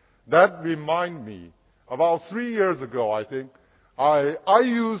 That reminds me, about 3 years ago, I think, I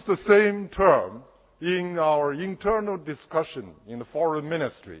used the same term in our internal discussion in the foreign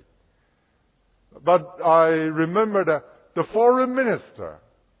ministry. But I remember that the foreign minister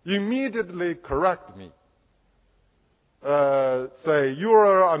immediately corrected me. Say, you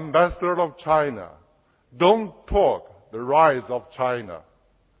are ambassador of China. Don't talk the rise of China,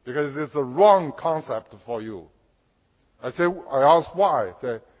 because it's a wrong concept for you. I asked why.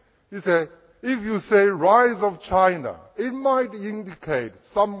 He said, if you say rise of China, it might indicate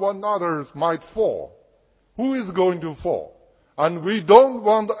someone others might fall. Who is going to fall? And we don't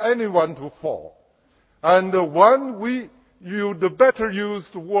want anyone to fall. And when you the better use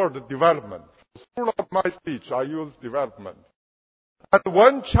the word development. Throughout my speech, I use development. And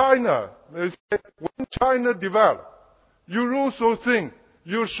when China develops, you also think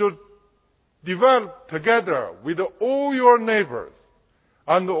you should develop together with all your neighbors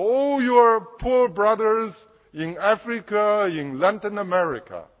and all your poor brothers in Africa, in Latin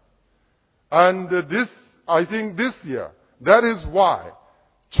America. And I think this year, that is why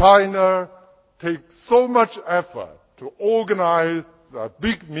China takes so much effort to organize a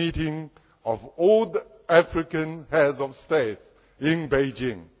big meeting of all the African heads of states in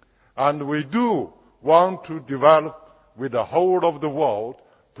Beijing. And we do want to develop with the whole of the world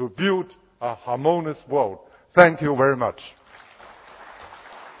to build a harmonious world. Thank you very much.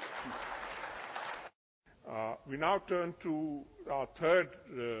 We now turn to our third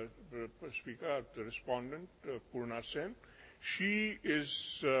speaker, the respondent, Poorna Sen. She is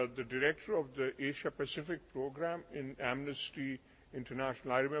the director of the Asia Pacific program in Amnesty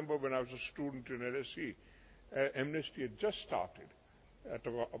International. I remember when I was a student in LSE, Amnesty had just started at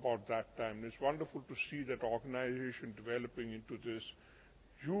about that time. It's wonderful to see that organization developing into this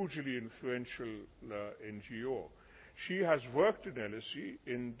hugely influential NGO. She has worked in LSE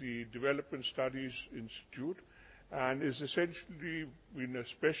in the Development Studies Institute and is essentially been a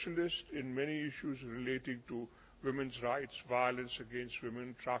specialist in many issues relating to women's rights, violence against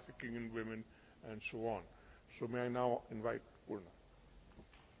women, trafficking in women, and so on. So may I now invite Poorna.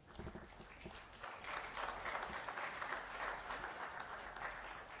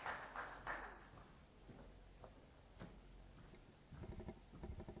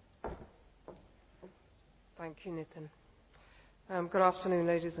 Thank you, Nitin. Good afternoon,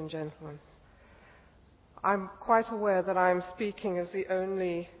 ladies and gentlemen. I'm quite aware that I'm speaking as the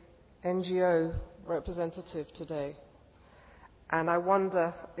only NGO representative today. And I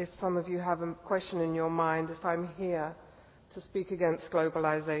wonder if some of you have a question in your mind if I'm here to speak against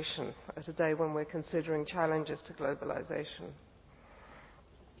globalization at a day when we're considering challenges to globalization.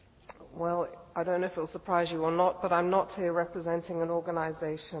 Well, I don't know if it will surprise you or not, but I'm not here representing an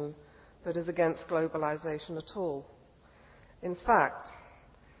organization that is against globalization at all. In fact,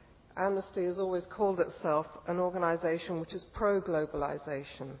 Amnesty has always called itself an organization which is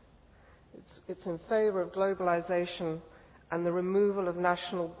pro-globalization. It's in favor of globalization and the removal of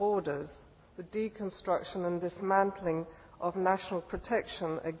national borders, the deconstruction and dismantling of national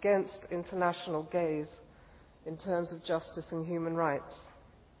protection against international gaze in terms of justice and human rights.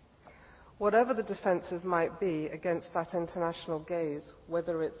 Whatever the defences might be against that international gaze,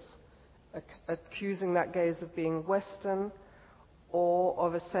 whether it's accusing that gaze of being Western or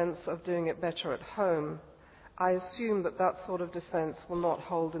of a sense of doing it better at home, I assume that that sort of defence will not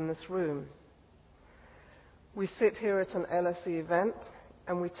hold in this room. We sit here at an LSE event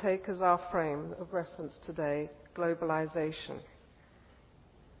and we take as our frame of reference today globalization.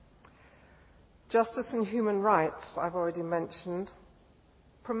 Justice and human rights, I've already mentioned.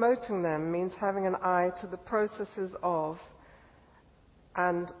 Promoting them means having an eye to the processes of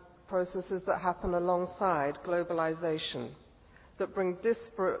and processes that happen alongside globalization, that bring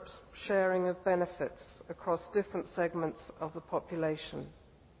disparate sharing of benefits across different segments of the population.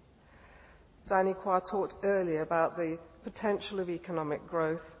 Danny Quah talked earlier about the potential of economic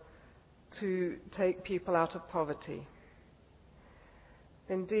growth to take people out of poverty.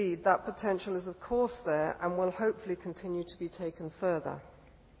 Indeed, that potential is of course there and will hopefully continue to be taken further.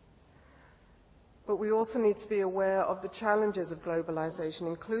 But we also need to be aware of the challenges of globalization,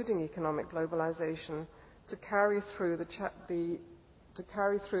 including economic globalization, to carry through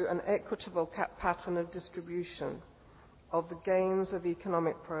an equitable pattern of distribution of the gains of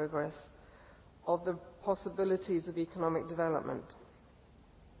economic progress, of the possibilities of economic development.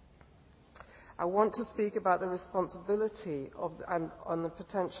 I want to speak about the responsibility and the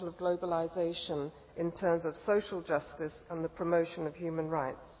potential of globalization in terms of social justice and the promotion of human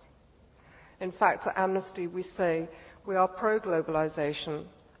rights. In fact, at Amnesty we say we are pro-globalization.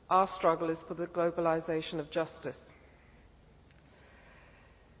 Our struggle is for the globalization of justice.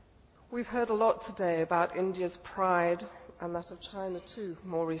 We've heard a lot today about India's pride, and that of China too,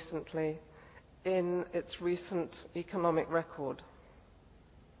 more recently, in its recent economic record.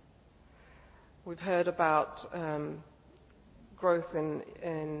 We've heard about growth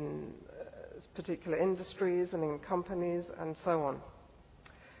in particular industries and in companies and so on.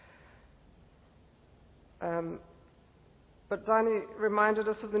 But Danny reminded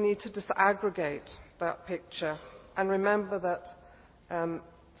us of the need to disaggregate that picture and remember that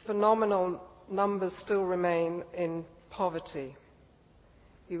phenomenal numbers still remain in poverty.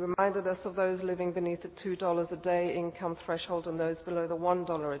 He reminded us of those living beneath the $2 a day income threshold and those below the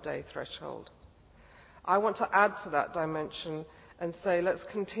 $1 a day threshold. I want to add to that dimension and say let's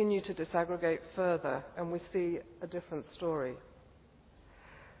continue to disaggregate further, and we see a different story.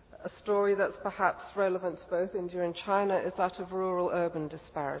 A story that's perhaps relevant to both India and China is that of rural-urban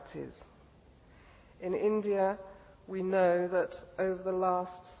disparities. In India, we know that over the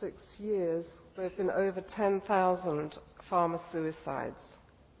last 6 years, there have been over 10,000 farmer suicides.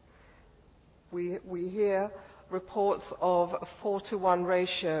 We hear reports of a 4-to-1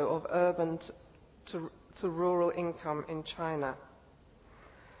 ratio of urban to rural income in China.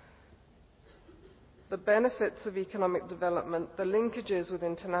 The benefits of economic development, the linkages with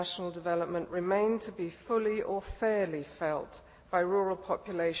international development, remain to be fully or fairly felt by rural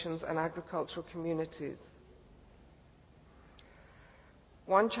populations and agricultural communities.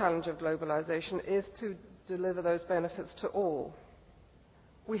 One challenge of globalization is to deliver those benefits to all.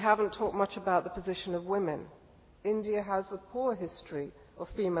 We haven't talked much about the position of women. India has a poor history of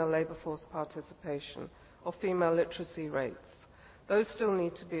female labour force participation, of female literacy rates. Those still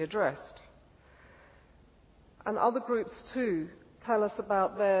need to be addressed. And other groups too tell us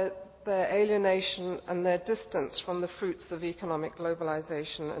about their alienation and their distance from the fruits of economic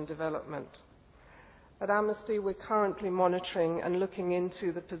globalization and development. At Amnesty, we're currently monitoring and looking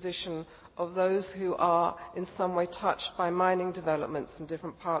into the position of those who are in some way touched by mining developments in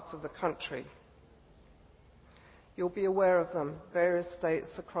different parts of the country. You'll be aware of them. Various states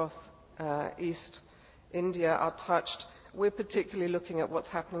across East India are touched. We're particularly looking at what's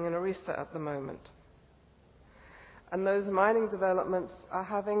happening in Orissa at the moment. And those mining developments are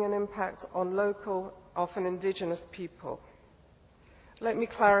having an impact on local, often indigenous people. Let me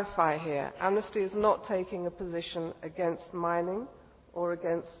clarify here. Amnesty is not taking a position against mining or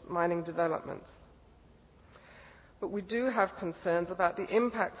against mining developments. But we do have concerns about the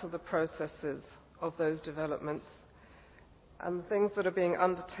impacts of the processes of those developments and the things that are being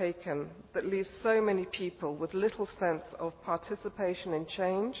undertaken that leave so many people with little sense of participation in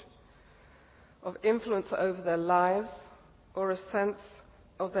change, of influence over their lives, or a sense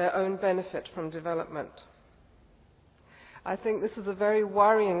of their own benefit from development. I think this is a very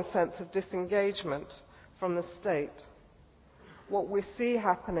worrying sense of disengagement from the state. What we see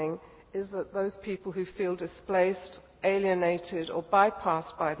happening is that those people who feel displaced, alienated, or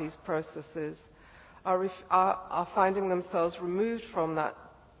bypassed by these processes are finding themselves removed from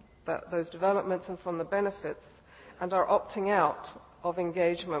those developments and from the benefits, and are opting out of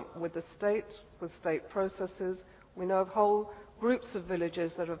engagement with the state, with state processes. We know of whole groups of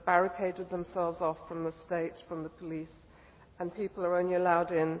villages that have barricaded themselves off from the state, from the police, and people are only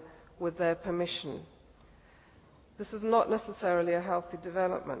allowed in with their permission. This is not necessarily a healthy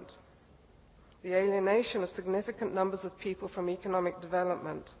development. The alienation of significant numbers of people from economic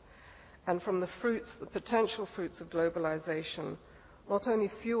development and from the potential fruits of globalization not only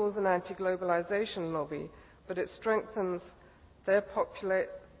fuels an anti-globalization lobby, but it strengthens their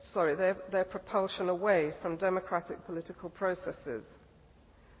propulsion away from democratic political processes.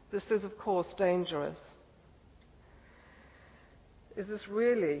 This is, of course, dangerous. Is this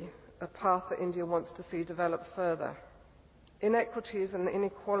really a path that India wants to see develop further? Inequities and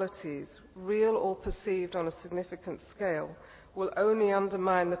inequalities, real or perceived on a significant scale, will only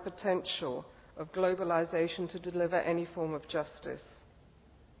undermine the potential of globalization to deliver any form of justice.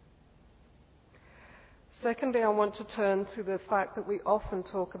 Secondly, I want to turn to the fact that we often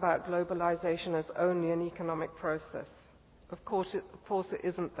talk about globalization as only an economic process. Of course it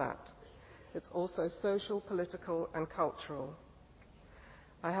isn't that. It's also social, political, and cultural.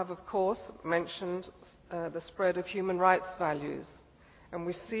 I have, of course, mentioned the spread of human rights values, and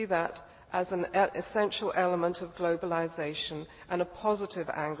we see that as an essential element of globalization and a positive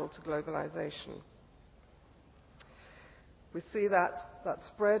angle to globalization. We see that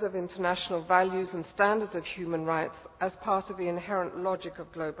spread of international values and standards of human rights as part of the inherent logic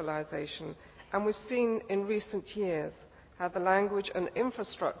of globalization, and we've seen in recent years how the language and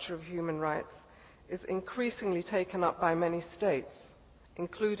infrastructure of human rights is increasingly taken up by many states,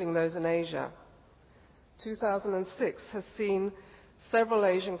 including those in Asia. 2006 has seen several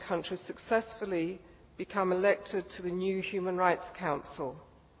Asian countries successfully become elected to the new Human Rights Council.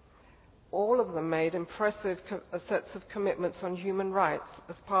 All of them made impressive sets of commitments on human rights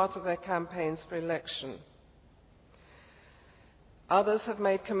as part of their campaigns for election. Others have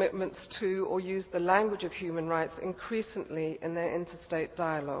made commitments to or used the language of human rights increasingly in their interstate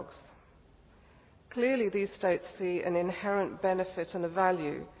dialogues. Clearly, these states see an inherent benefit and a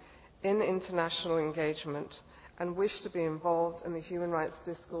value in international engagement and wish to be involved in the human rights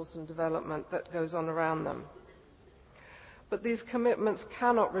discourse and development that goes on around them. But these commitments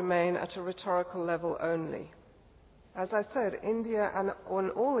cannot remain at a rhetorical level only. As I said, India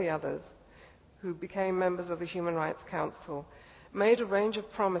and all the others who became members of the Human Rights Council made a range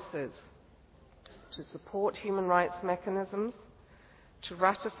of promises to support human rights mechanisms, to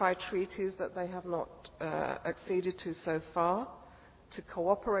ratify treaties that they have not acceded to so far, to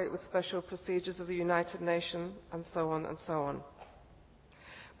cooperate with special procedures of the United Nations, and so on and so on.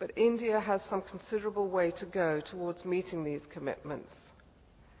 But India has some considerable way to go towards meeting these commitments.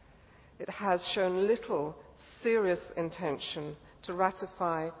 It has shown little serious intention to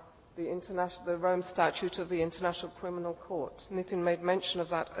ratify the Rome Statute of the International Criminal Court. Nitin made mention of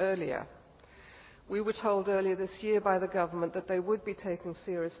that earlier. We were told earlier this year by the government that they would be taking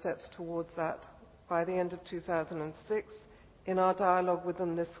serious steps towards that by the end of 2006. In our dialogue with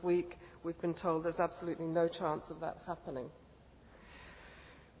them this week, we've been told there's absolutely no chance of that happening.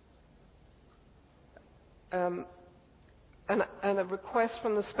 And a request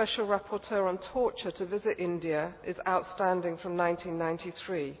from the Special Rapporteur on Torture to visit India is outstanding from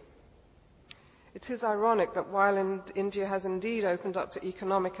 1993. It is ironic that while India has indeed opened up to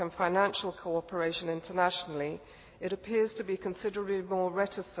economic and financial cooperation internationally, it appears to be considerably more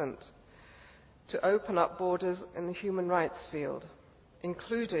reticent to open up borders in the human rights field,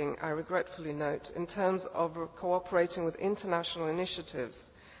 including, I regretfully note, in terms of cooperating with international initiatives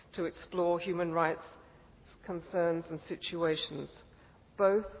to explore human rights concerns and situations,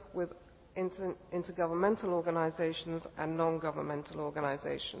 both with intergovernmental organizations and non-governmental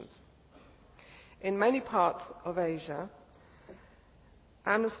organizations. In many parts of Asia,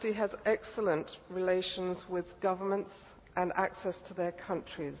 Amnesty has excellent relations with governments and access to their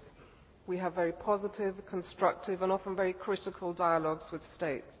countries. we have very positive, constructive, and often very critical dialogues with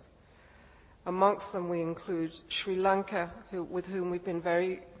states. Amongst them we include Sri Lanka, with whom we've been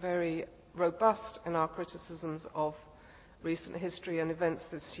very, very robust in our criticisms of recent history and events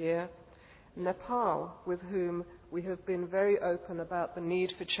this year. Nepal, with whom we have been very open about the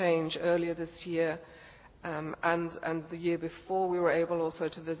need for change earlier this year, and the year before we were able also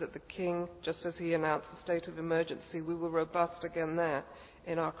to visit the King, just as he announced the state of emergency. We were robust again there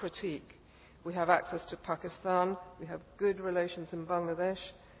in our critique. We have access to Pakistan, we have good relations in Bangladesh,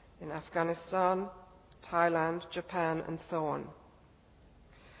 in Afghanistan, Thailand, Japan, and so on.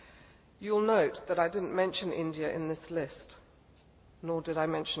 You'll note that I didn't mention India in this list, nor did I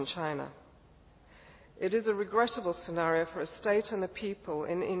mention China. It is a regrettable scenario for a state and a people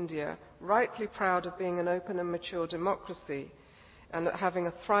in India, rightly proud of being an open and mature democracy and having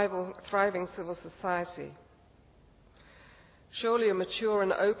a thriving civil society. Surely a mature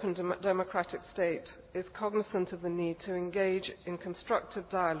and open democratic state is cognizant of the need to engage in constructive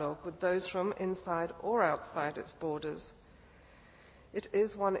dialogue with those from inside or outside its borders. It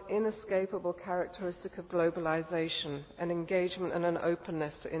is one inescapable characteristic of globalization, an engagement and an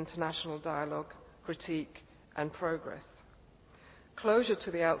openness to international dialogue, critique, and progress. Closure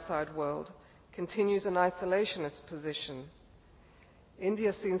to the outside world continues an isolationist position.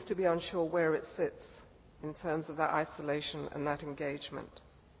 India seems to be unsure where it sits in terms of that isolation and that engagement.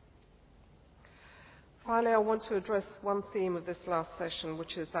 Finally, I want to address one theme of this last session,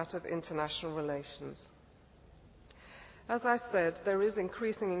 which is that of international relations. As I said, there is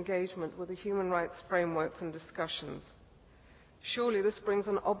increasing engagement with the human rights frameworks and discussions. Surely this brings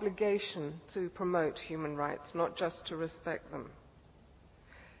an obligation to promote human rights, not just to respect them,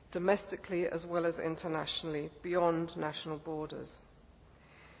 domestically as well as internationally, beyond national borders.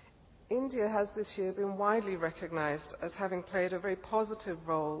 India has this year been widely recognized as having played a very positive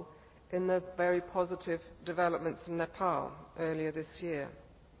role in the very positive developments in Nepal earlier this year.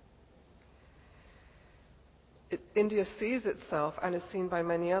 India sees itself, and is seen by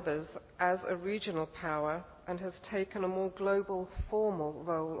many others, as a regional power and has taken a more global, formal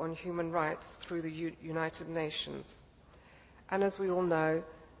role on human rights through the United Nations. And as we all know,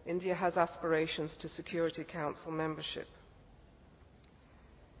 India has aspirations to Security Council membership.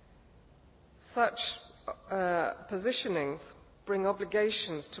 Such positionings bring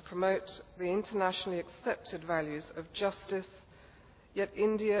obligations to promote the internationally accepted values of justice, yet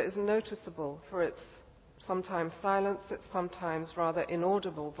India is noticeable for its sometimes silence, its sometimes rather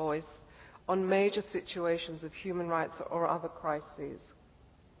inaudible voice on major situations of human rights or other crises.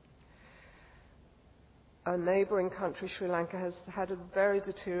 A neighbouring country, Sri Lanka, has had a very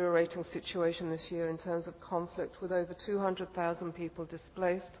deteriorating situation this year in terms of conflict, with over 200,000 people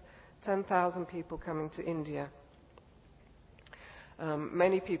displaced, 10,000 people coming to India.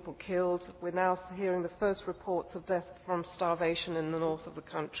 Many people killed. We're now hearing the first reports of death from starvation in the north of the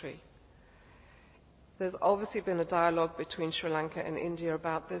country. There's obviously been a dialogue between Sri Lanka and India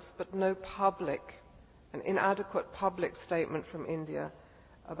about this, but no public, an inadequate public statement from India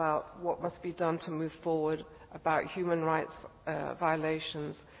about what must be done to move forward, about human rights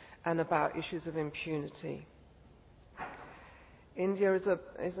violations, and about issues of impunity. India is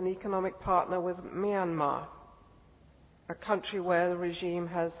an economic partner with Myanmar, a country where the regime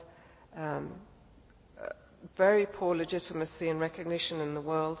has very poor legitimacy and recognition in the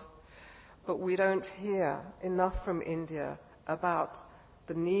world, but we don't hear enough from India about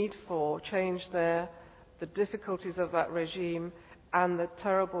the need for change there, the difficulties of that regime, and the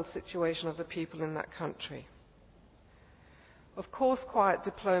terrible situation of the people in that country. Of course, quiet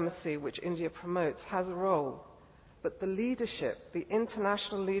diplomacy, which India promotes, has a role, but the leadership, the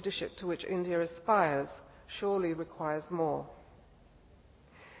international leadership to which India aspires, surely requires more.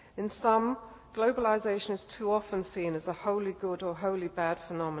 In sum, globalization is too often seen as a wholly good or wholly bad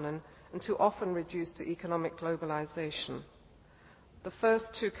phenomenon, and too often reduced to economic globalization. The first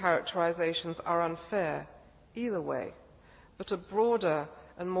two characterizations are unfair, either way, but a broader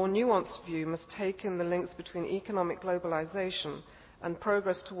and more nuanced view must take in the links between economic globalization and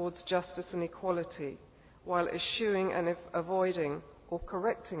progress towards justice and equality, while eschewing and avoiding, or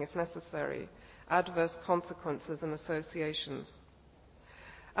correcting if necessary, adverse consequences and associations.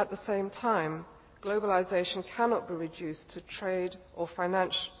 At the same time, globalization cannot be reduced to trading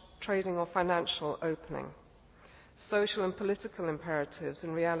or financial opening. Social and political imperatives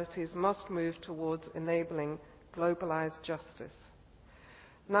and realities must move towards enabling globalized justice.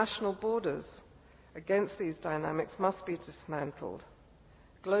 National borders against these dynamics must be dismantled.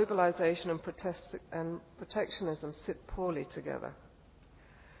 Globalization and protectionism sit poorly together.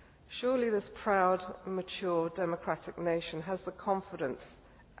 Surely this proud, mature, democratic nation has the confidence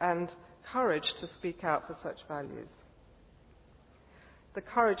and courage to speak out for such values, the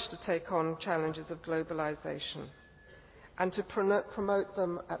courage to take on challenges of globalization, and to promote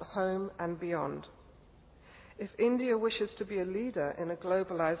them at home and beyond. If India wishes to be a leader in a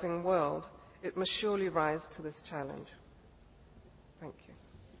globalizing world, it must surely rise to this challenge. Thank you.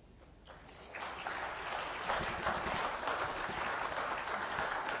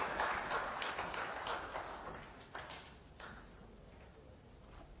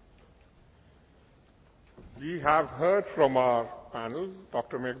 We have heard from our panel.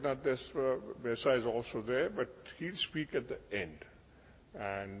 Dr. Meghnad Desai is also there, but he'll speak at the end,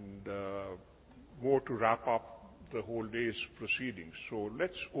 and more to wrap up the whole day's proceedings. So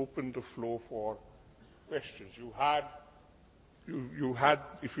let's open the floor for questions. You had,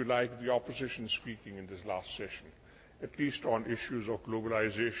 if you like, the opposition speaking in this last session, at least on issues of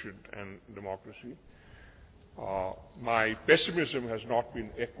globalization and democracy. My pessimism has not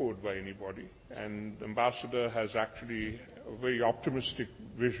been echoed by anybody, and the Ambassador has actually a very optimistic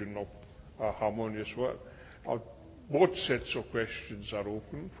vision of a harmonious world. Both sets of questions are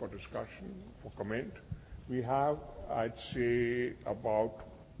open for discussion, for comment. We have, I'd say, about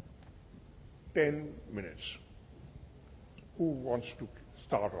 10 minutes. Who wants to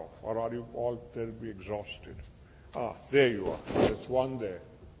start off, or are you all terribly exhausted? There you are. There's one there.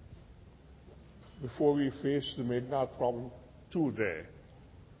 Before we face the Meghnad problem, 2 there,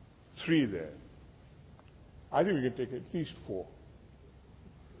 3 there. I think we can take at least 4.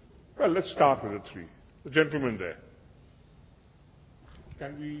 Well, let's start with the 3. The gentleman there.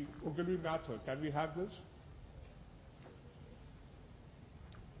 Can we have this?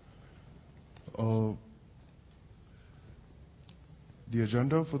 The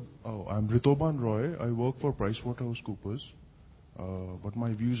agenda for... I'm Ritoban Roy. I work for PricewaterhouseCoopers. But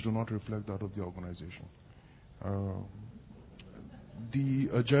my views do not reflect that of the organization. The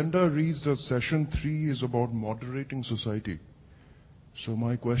agenda reads that session 3 is about moderating society. So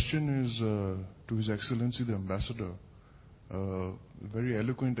my question is to His Excellency the Ambassador, very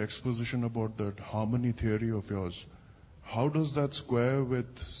eloquent exposition about that harmony theory of yours. How does that square with,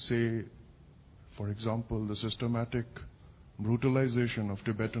 say, for example, the systematic brutalization of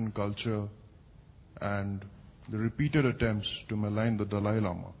Tibetan culture and the repeated attempts to malign the Dalai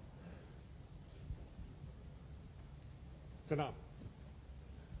Lama? Janab.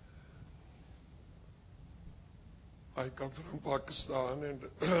 I come from Pakistan, and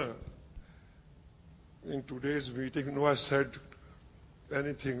in today's meeting, no one said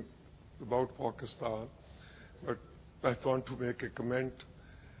anything about Pakistan, but I want to make a comment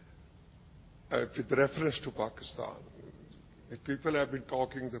with reference to Pakistan. People have been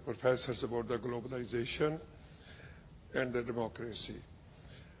talking, the professors, about the globalization and the democracy.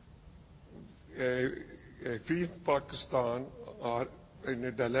 We in Pakistan are in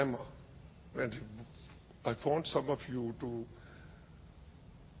a dilemma, and I want some of you to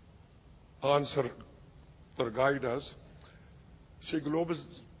answer or guide us. See,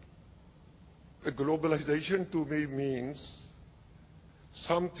 globalization to me means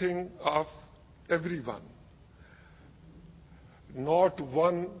something of everyone, not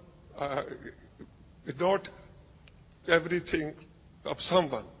one, not everything of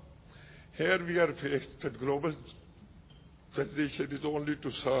someone. Here we are faced that globalization is only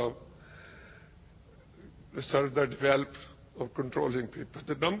to serve the developed or controlling people.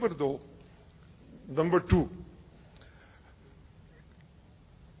 The number 2,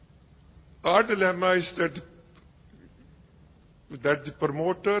 our dilemma is that the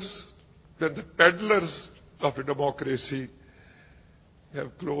promoters, that the peddlers of a democracy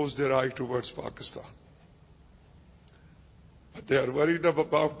have closed their eye towards Pakistan. But they are worried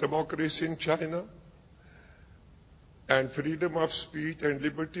about democracy in China and freedom of speech and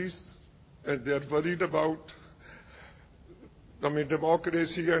liberties, and they are worried about,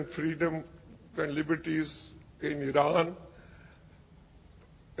 democracy and freedom and liberties in Iran,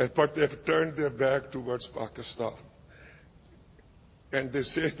 but they have turned their back towards Pakistan. And they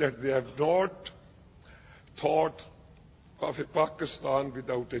say that they have not thought of a Pakistan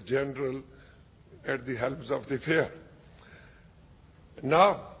without a general at the helm of the affair.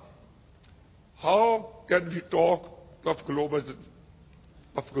 Now, how can we talk of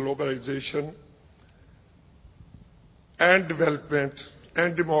globalization and development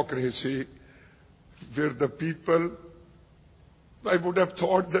and democracy where the people, I would have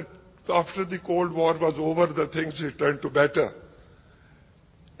thought that after the Cold War was over, the things returned to better.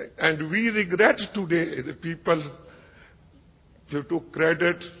 And we regret today the people who took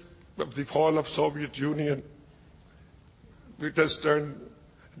credit of the fall of Soviet Union, which has turned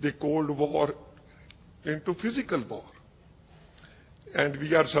the Cold War into physical war. and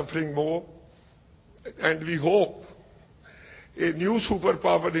we are suffering more. And we hope a new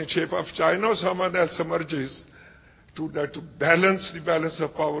superpower in shape of China or someone else emerges to balance the balance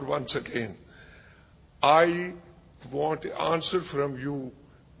of power once again. I want an answer from you,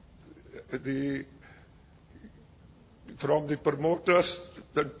 from the promoters,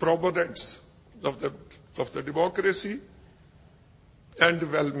 the proponents of the democracy and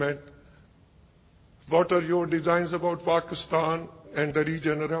development. What are your designs about Pakistan and the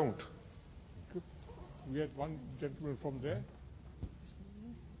region around? We had one gentleman from there.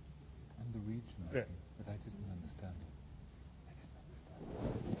 And the region, Yeah. but I didn't understand.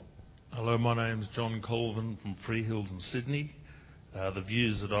 Hello, my name's John Colvin from Freehills in Sydney. The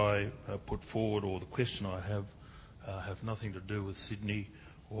views that I put forward, or the question I have nothing to do with Sydney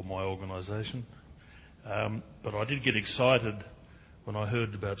or my organisation. But I did get excited when I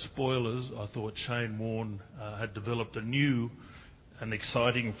heard about spoilers. I thought Shane Warne had developed a new and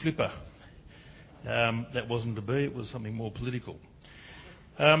exciting flipper. That wasn't to be, it was something more political.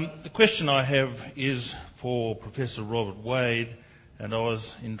 The question I have is for Professor Robert Wade, and I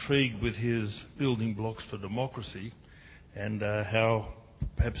was intrigued with his building blocks for democracy and how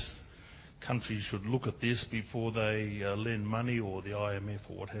perhaps countries should look at this before they lend money, or the IMF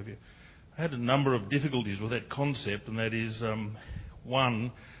or what have you. I had a number of difficulties with that concept, and that is,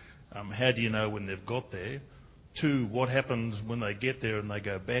 one, how do you know when they've got there? Two, what happens when they get there and they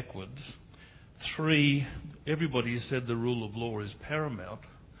go backwards? Three, everybody said the rule of law is paramount,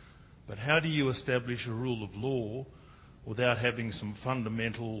 but how do you establish a rule of law without having some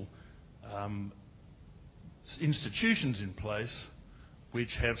fundamental institutions in place which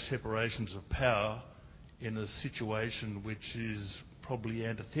have separations of power in a situation which is probably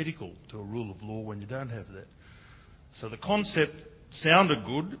antithetical to a rule of law when you don't have that? So the concept sounded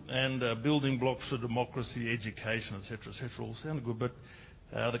good, and building blocks for democracy, education, etc., all sounded good, but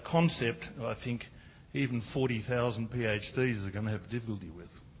the concept, I think, even 40,000 PhDs are going to have difficulty with.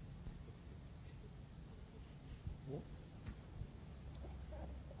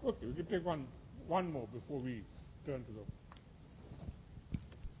 Okay, we can take one more before we turn to the...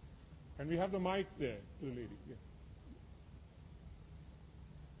 And we have the mic there to the lady. Yeah.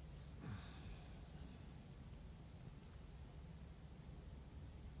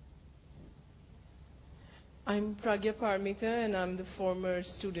 I'm Pragya Parmita, and I'm the former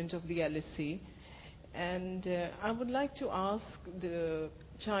student of the LSE. And I would like to ask the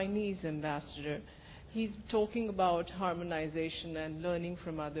Chinese ambassador, he's talking about harmonization and learning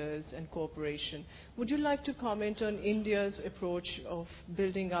from others and cooperation. Would you like to comment on India's approach of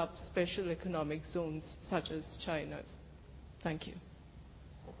building up special economic zones such as China's? Thank you.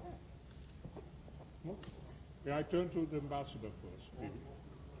 May I turn to the ambassador first, maybe?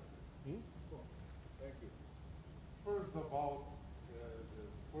 Thank you. First, about the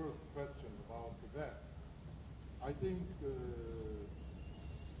first question about Tibet. I think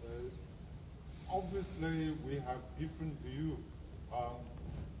obviously we have different views on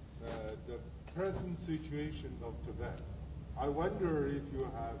the present situation of Tibet. I wonder if you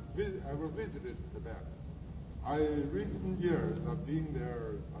have ever visited Tibet. Recent years, I've been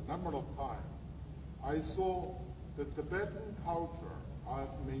there a number of times. I saw the Tibetan culture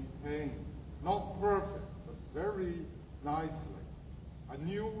maintained, not perfect, but very nicely. A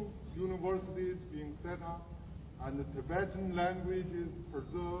new university is being set up, and the Tibetan language is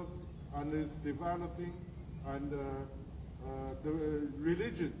preserved and is developing, and the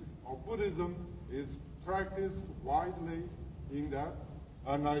religion of Buddhism is practiced widely in that.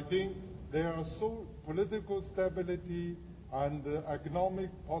 And I think there are so political stability and economic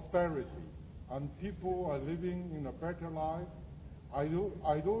prosperity, and people are living in a better life. I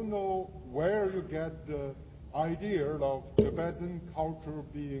don't know where you get the idea of Tibetan culture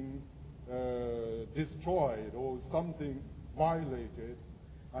being destroyed or something violated,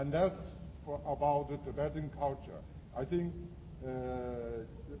 and that's about the Tibetan culture. I think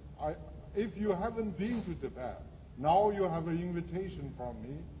if you haven't been to Tibet, now you have an invitation from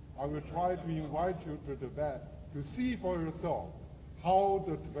me. I will try to invite you to Tibet to see for yourself how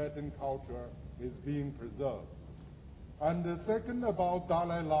the Tibetan culture is being preserved. And the second, about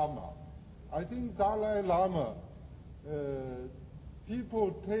Dalai Lama. I think Dalai Lama,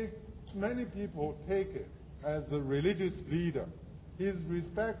 many people take it as a religious leader. He is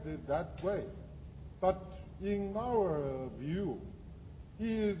respected that way. But in our view,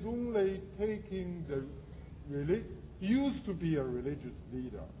 he is only taking he used to be a religious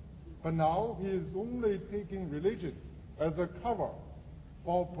leader, but now he is only taking religion as a cover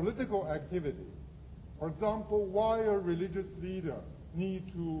for political activity. For example, why a religious leader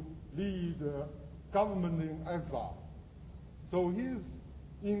need to lead government in exile? So his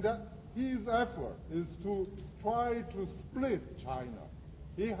effort is to try to split China.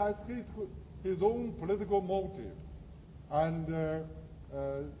 He has his own political motive. And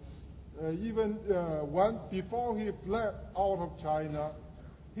even before he fled out of China,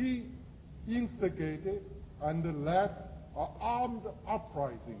 he instigated and led an armed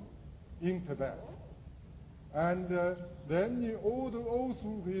uprising in Tibet. And then all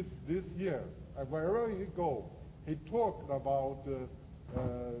through this year, wherever he goes, he talked about,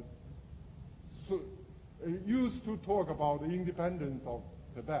 used to talk about the independence of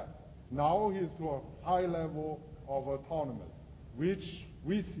Tibet. Now he's to a high level of autonomy, which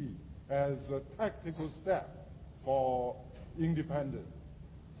we see as a tactical step for independence.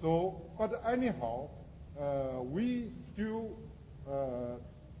 So, but anyhow, we still,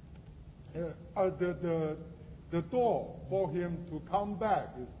 the door for him to come back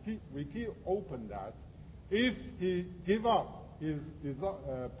we keep open that if he give up his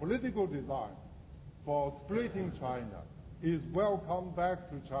political design for splitting China, he is welcome back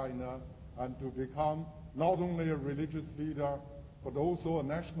to China and to become not only a religious leader but also a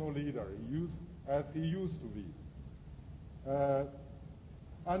national leader, as he used to be.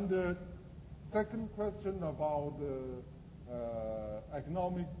 And the second question about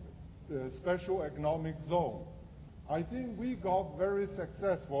special economic zone. I think we got very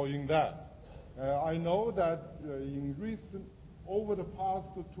successful in that. I know that over the past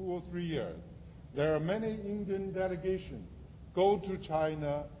 2 or 3 years, there are many Indian delegations go to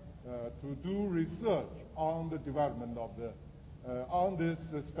China to do research on the development of on this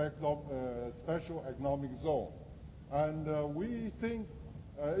special economic zone. And we think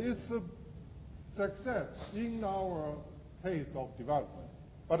it's a success in our pace of development.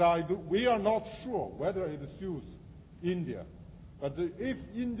 But we are not sure whether it suits India. But if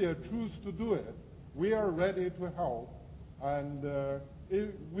India chooses to do it, we are ready to help. And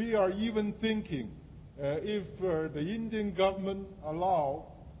we are even thinking, if the Indian government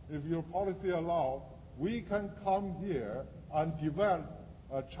if your policy allow, we can come here and develop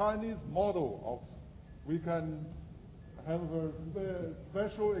a Chinese model of, we can have a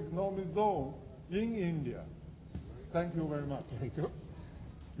special economic zone in India. Thank you very much. Thank you.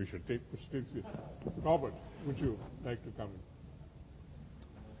 We should take questions. Robert, would you like to come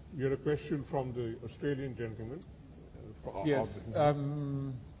in? We had a question from the Australian gentleman. Yes.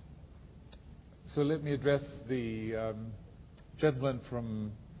 So let me address the gentleman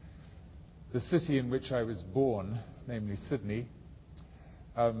from the city in which I was born, namely Sydney.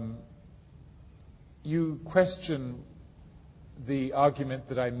 You question the argument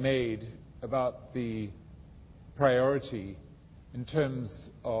that I made about the priority in terms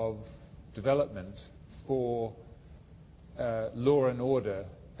of development for law and order,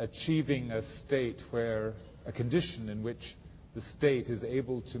 achieving a state where a condition in which the state is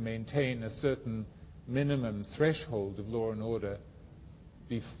able to maintain a certain minimum threshold of law and order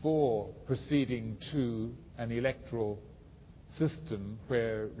before proceeding to an electoral system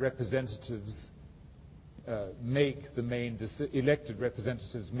where representatives elected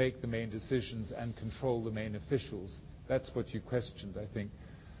representatives make the main decisions and control the main officials. That's what you questioned, I think.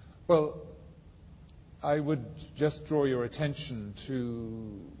 Well, I would just draw your attention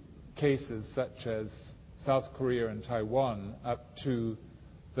to cases such as South Korea and Taiwan up to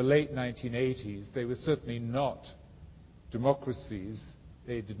the late 1980s. They were certainly not democracies.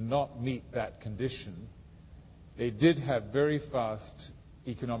 They did not meet that condition. They did have very fast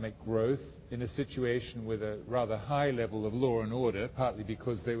economic growth in a situation with a rather high level of law and order, partly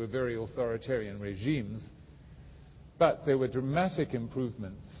because they were very authoritarian regimes. But there were dramatic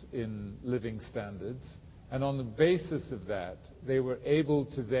improvements in living standards, and on the basis of that, they were able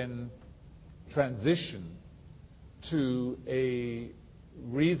to then transition to a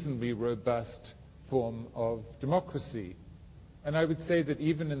reasonably robust form of democracy. And I would say that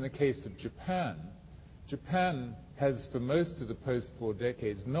even in the case of Japan, Japan has, for most of the post-war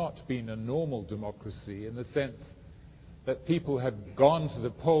decades, not been a normal democracy in the sense that people had gone to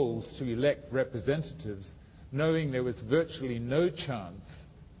the polls to elect representatives knowing there was virtually no chance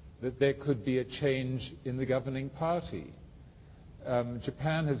that there could be a change in the governing party.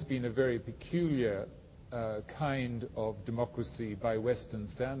 Japan has been a very peculiar kind of democracy by Western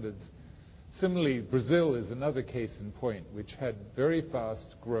standards. Similarly, Brazil is another case in point, which had very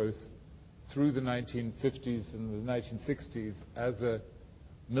fast growth through the 1950s and the 1960s as a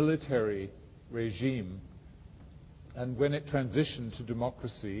military regime. And when it transitioned to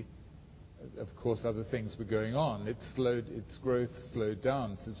democracy, of course, other things were going on. Its growth slowed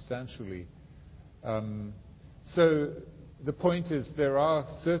down substantially. So the point is there are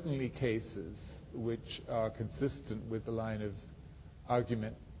certainly cases which are consistent with the line of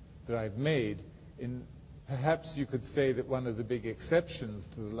argument that I've made. Perhaps you could say that one of the big exceptions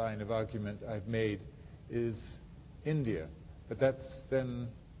to the line of argument I've made is India. But that's then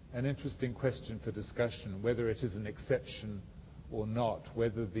an interesting question for discussion, whether it is an exception or not,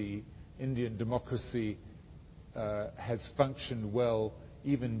 whether the Indian democracy has functioned well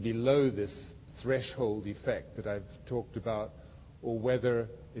even below this threshold effect that I've talked about, or whether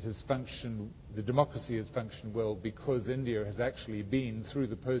it has functioned, the democracy has functioned well because India has actually been, through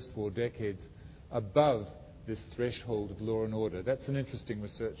the post-war decades, above this threshold of law and order. That's an interesting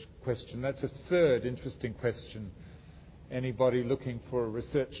research question. That's a third interesting question anybody looking for a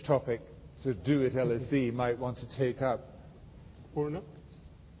research topic to do at LSE might want to take up. Purna?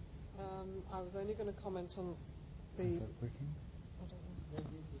 I was only going to comment on the... Is that working? I don't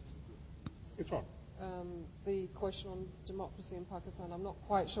know. It's on. The question on democracy in Pakistan. I'm not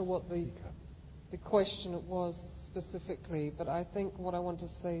quite sure what the question was specifically, but I think what I want to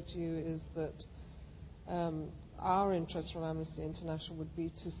say to you is that our interest from Amnesty International would be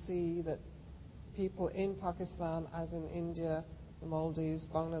to see that people in Pakistan, as in India, the Maldives,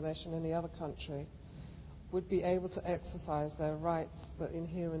 Bangladesh, and any other country, would be able to exercise their rights that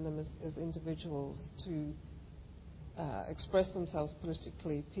inhere in them as individuals to express themselves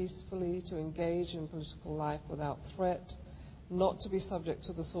politically peacefully, to engage in political life without threat, not to be subject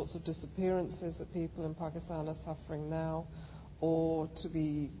to the sorts of disappearances that people in Pakistan are suffering now, or to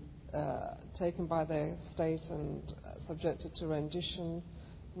be taken by their state and subjected to rendition,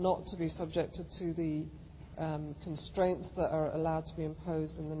 not to be subjected to the constraints that are allowed to be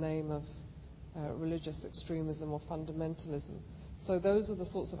imposed in the name of religious extremism or fundamentalism. So those are the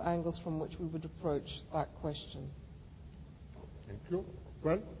sorts of angles from which we would approach that question. Thank you.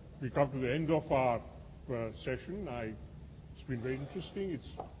 Well, we come to the end of our session. It's been very interesting. It's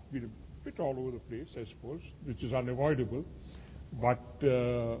been a bit all over the place, I suppose, which is unavoidable. But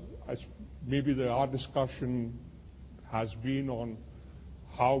maybe our discussion has been on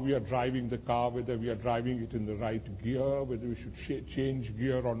how we are driving the car, whether we are driving it in the right gear, whether we should change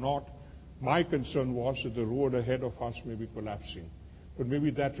gear or not. My concern was that the road ahead of us may be collapsing. But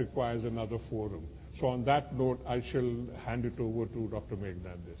maybe that requires another forum. So on that note, I shall hand it over to Dr.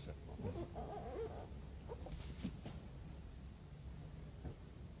 Meghnad Desai.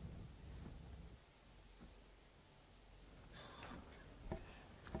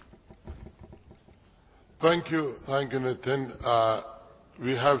 Thank you, Nitin.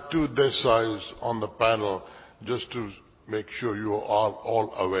 We have two Desais on the panel, just to make sure you are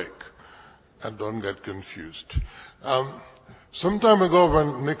all awake and don't get confused. Some time ago,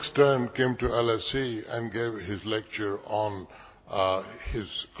 when Nick Stern came to LSE and gave his lecture on his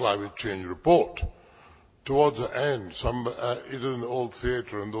climate change report, towards the end, it is an old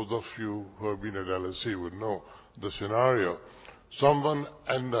theatre, and those of you who have been at LSE would know the scenario. Someone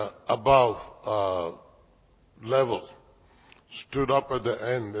in the above level stood up at the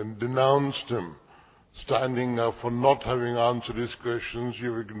end and denounced him, standing up for not having answered his questions.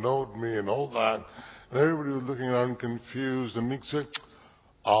 You ignored me and all that. And everybody was looking around confused. And Nick said,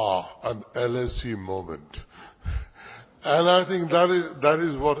 an LSE moment. And I think that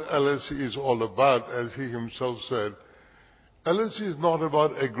is what LSE is all about. As he himself said, LSE is not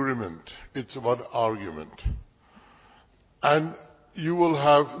about agreement. It's about argument. And you will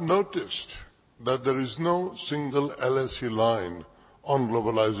have noticed that there is no single LSE line on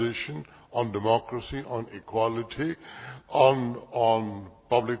globalization, on democracy, on equality, on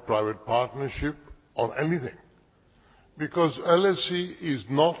public-private partnership, on anything. Because LSE is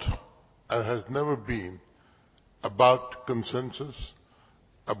not and has never been about consensus,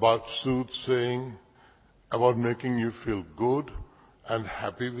 about soothsaying, about making you feel good and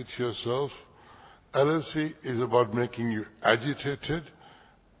happy with yourself. LSE is about making you agitated,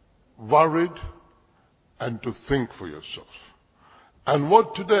 worried, and to think for yourself. And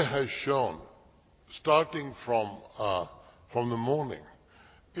what today has shown, starting from the morning,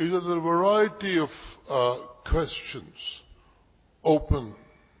 is that the variety of questions open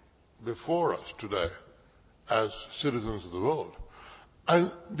before us today as citizens of the world.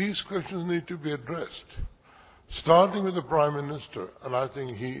 And these questions need to be addressed. Starting with the Prime Minister, and I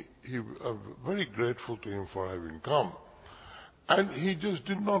think I'm very grateful to him for having come. And he just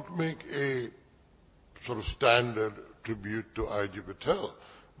did not make a sort of standard tribute to I.G. Patel,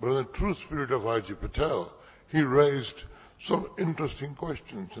 but in the true spirit of I.G. Patel, he raised some interesting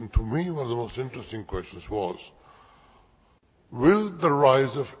questions. And to me, one of the most interesting questions was, will the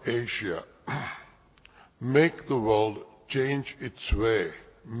rise of Asia make the world change its way,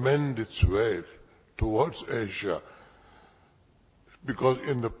 mend its way towards Asia, because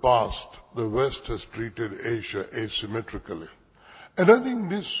in the past, the West has treated Asia asymmetrically. And I think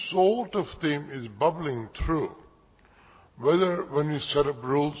this sort of theme is bubbling through, whether when you set up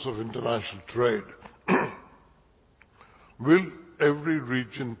rules of international trade, will every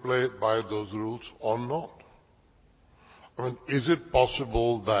region play by those rules or not? I mean, is it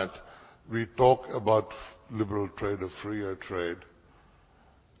possible that we talk about liberal trade or freer trade,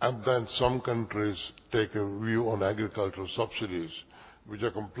 and then some countries take a view on agricultural subsidies which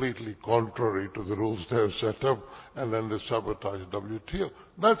are completely contrary to the rules they have set up, and then they sabotage WTO?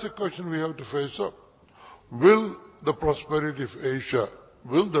 That's a question we have to face up. Will the prosperity of Asia,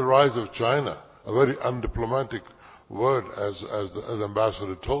 will the rise of China, a very undiplomatic word as the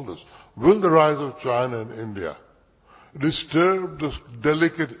ambassador told us, will the rise of China and India disturb this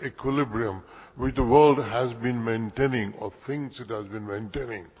delicate equilibrium which the world has been maintaining, or thinks it has been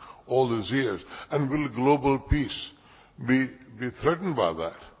maintaining all these years? And will global peace be threatened by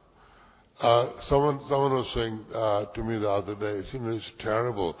that? Someone was saying to me the other day, it's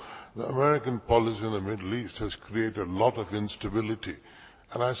terrible. The American policy in the Middle East has created a lot of instability.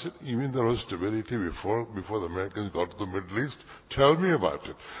 And I said, you mean there was stability before the Americans got to the Middle East? Tell me about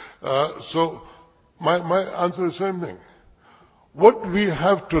it. So my answer is the same thing. What we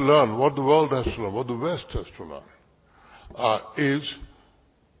have to learn, what the world has to learn, what the West has to learn, is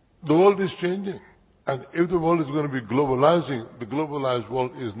the world is changing. And if the world is going to be globalizing, the globalized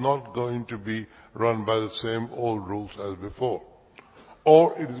world is not going to be run by the same old rules as before.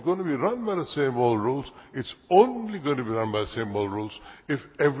 Or it is going to be run by the same old rules. It's only going to be run by the same old rules if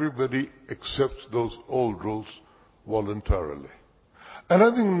everybody accepts those old rules voluntarily. And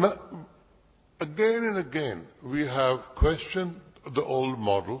I think again and again we have questioned the old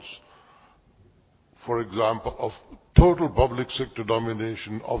models, for example, of total public sector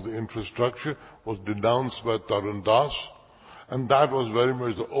domination of the infrastructure was denounced by Tarun Das, and that was very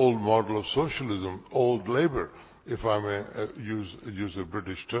much the old model of socialism, old labor, if I may use a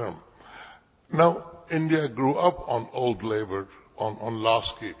British term. Now, India grew up on old labor, on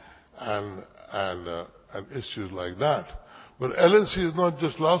Lasky and issues like that. But LSE is not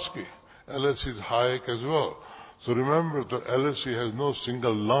just Lasky. LSE is Hayek as well. So remember that LSE has no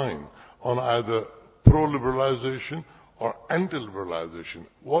single line on either pro-liberalization or anti-liberalization.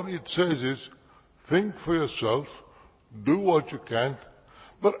 What it says is, think for yourself, do what you can,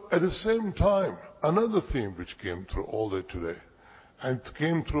 but at the same time, another theme which came through all day today, and it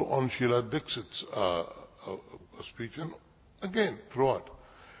came through on Sheila Dixit's speech, and again throughout,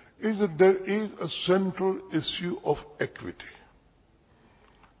 is that there is a central issue of equity.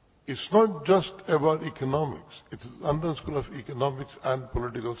 It's not just about economics. It's under the school of economics and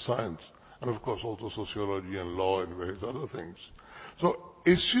political science, and of course also sociology and law and various other things. So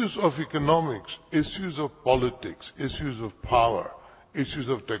issues of economics, issues of politics, issues of power, issues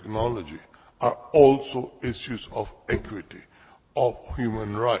of technology are also issues of equity, of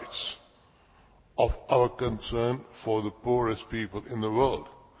human rights, of our concern for the poorest people in the world.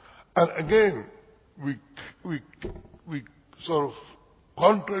 And again, we sort of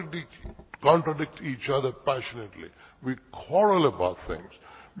contradict each other passionately. We quarrel about things.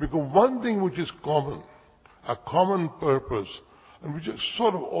 Because one thing which is common, a common purpose, and which is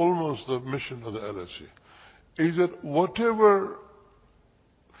sort of almost the mission of the LSE, is that whatever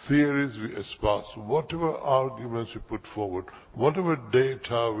theories we espouse, whatever arguments we put forward, whatever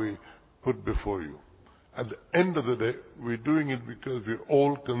data we put before you, at the end of the day, we're doing it because we're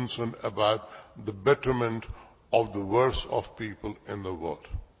all concerned about the betterment of the worst of people in the world.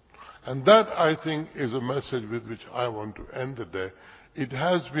 And that, I think, is a message with which I want to end the day. It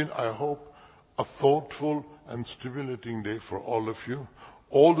has been, I hope, a thoughtful and stimulating day for all of you.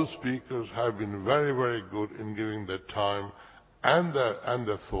 All the speakers have been very, very good in giving their time and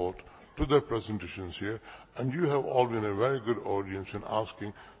their thought to their presentations here. And you have all been a very good audience in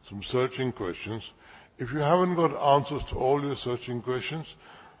asking some searching questions. If you haven't got answers to all your searching questions,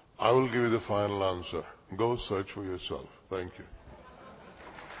 I will give you the final answer. Go search for yourself. Thank you.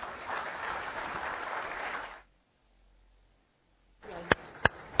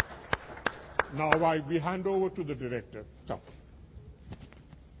 Now we hand over to the director. Stop.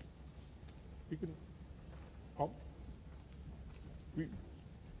 We can. How?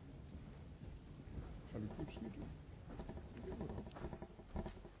 Shall we proceed?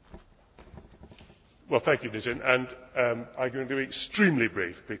 Well, thank you, Nitin. And I'm going to be extremely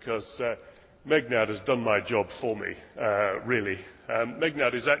brief because Meghnad has done my job for me, really.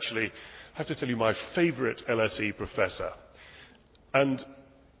 Meghnad is actually, I have to tell you, my favourite LSE professor. And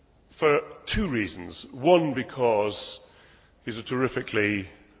for two reasons. One, because he's a terrifically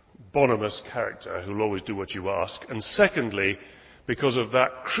bonhomous character who'll always do what you ask. And secondly, because of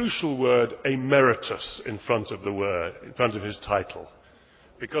that crucial word emeritus in front of his title.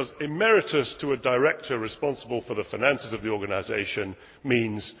 Because emeritus to a director responsible for the finances of the organization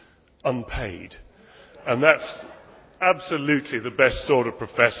means unpaid. And that's absolutely the best sort of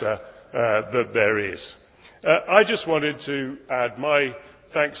professor that there is. I just wanted to add my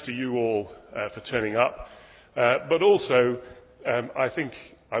thanks to you all for turning up, but also I think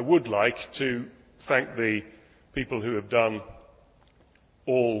I would like to thank the people who have done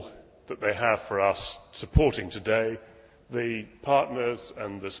all that they have for us supporting today, the partners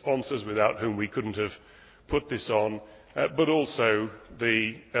and the sponsors without whom we couldn't have put this on, but also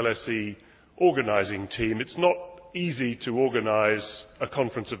the LSE organising team. It's not easy to organise a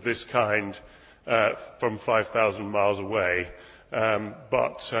conference of this kind from 5,000 miles away,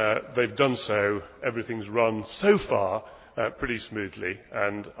 but they've done so. Everything's run so far pretty smoothly,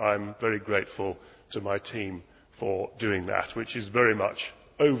 and I'm very grateful to my team for doing that, which is very much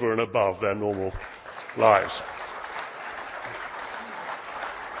over and above their normal lives.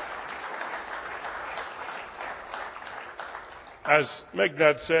 As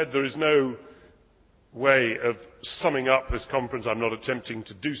Meghnad said, there is no way of summing up this conference. I'm not attempting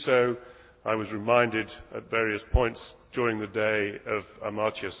to do so. I was reminded at various points during the day of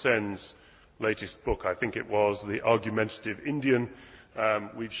Amartya Sen's latest book, I think it was, The Argumentative Indian.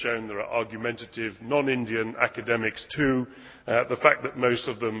 We've shown there are argumentative non-Indian academics too. The fact that most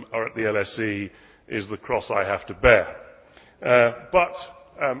of them are at the LSE is the cross I have to bear. But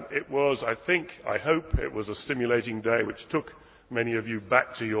it was, I hope, it was a stimulating day which took many of you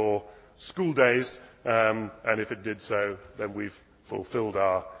back to your school days, and if it did so, then we've fulfilled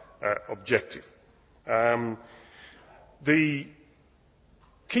our objective. The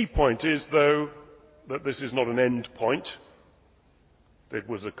key point is, though, that this is not an end point. It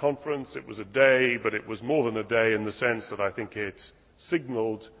was a conference, it was a day, but it was more than a day in the sense that I think it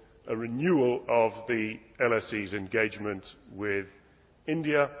signalled a renewal of the LSE's engagement with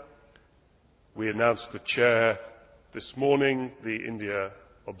India. We announced the chair this morning, the India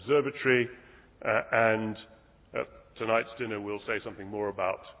Observatory, and at tonight's dinner we'll say something more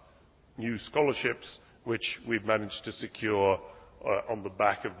about new scholarships which we've managed to secure on the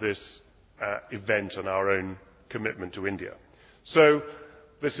back of this event and our own commitment to India. So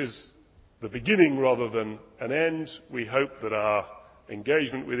this is the beginning rather than an end. We hope that our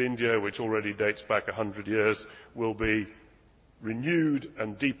engagement with India, which already dates back 100 years, will be renewed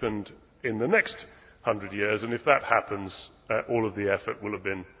and deepened in the next 100 years, and if that happens, all of the effort will have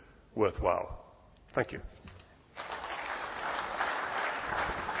been worthwhile. Thank you.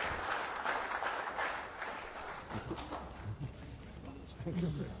 Thank you.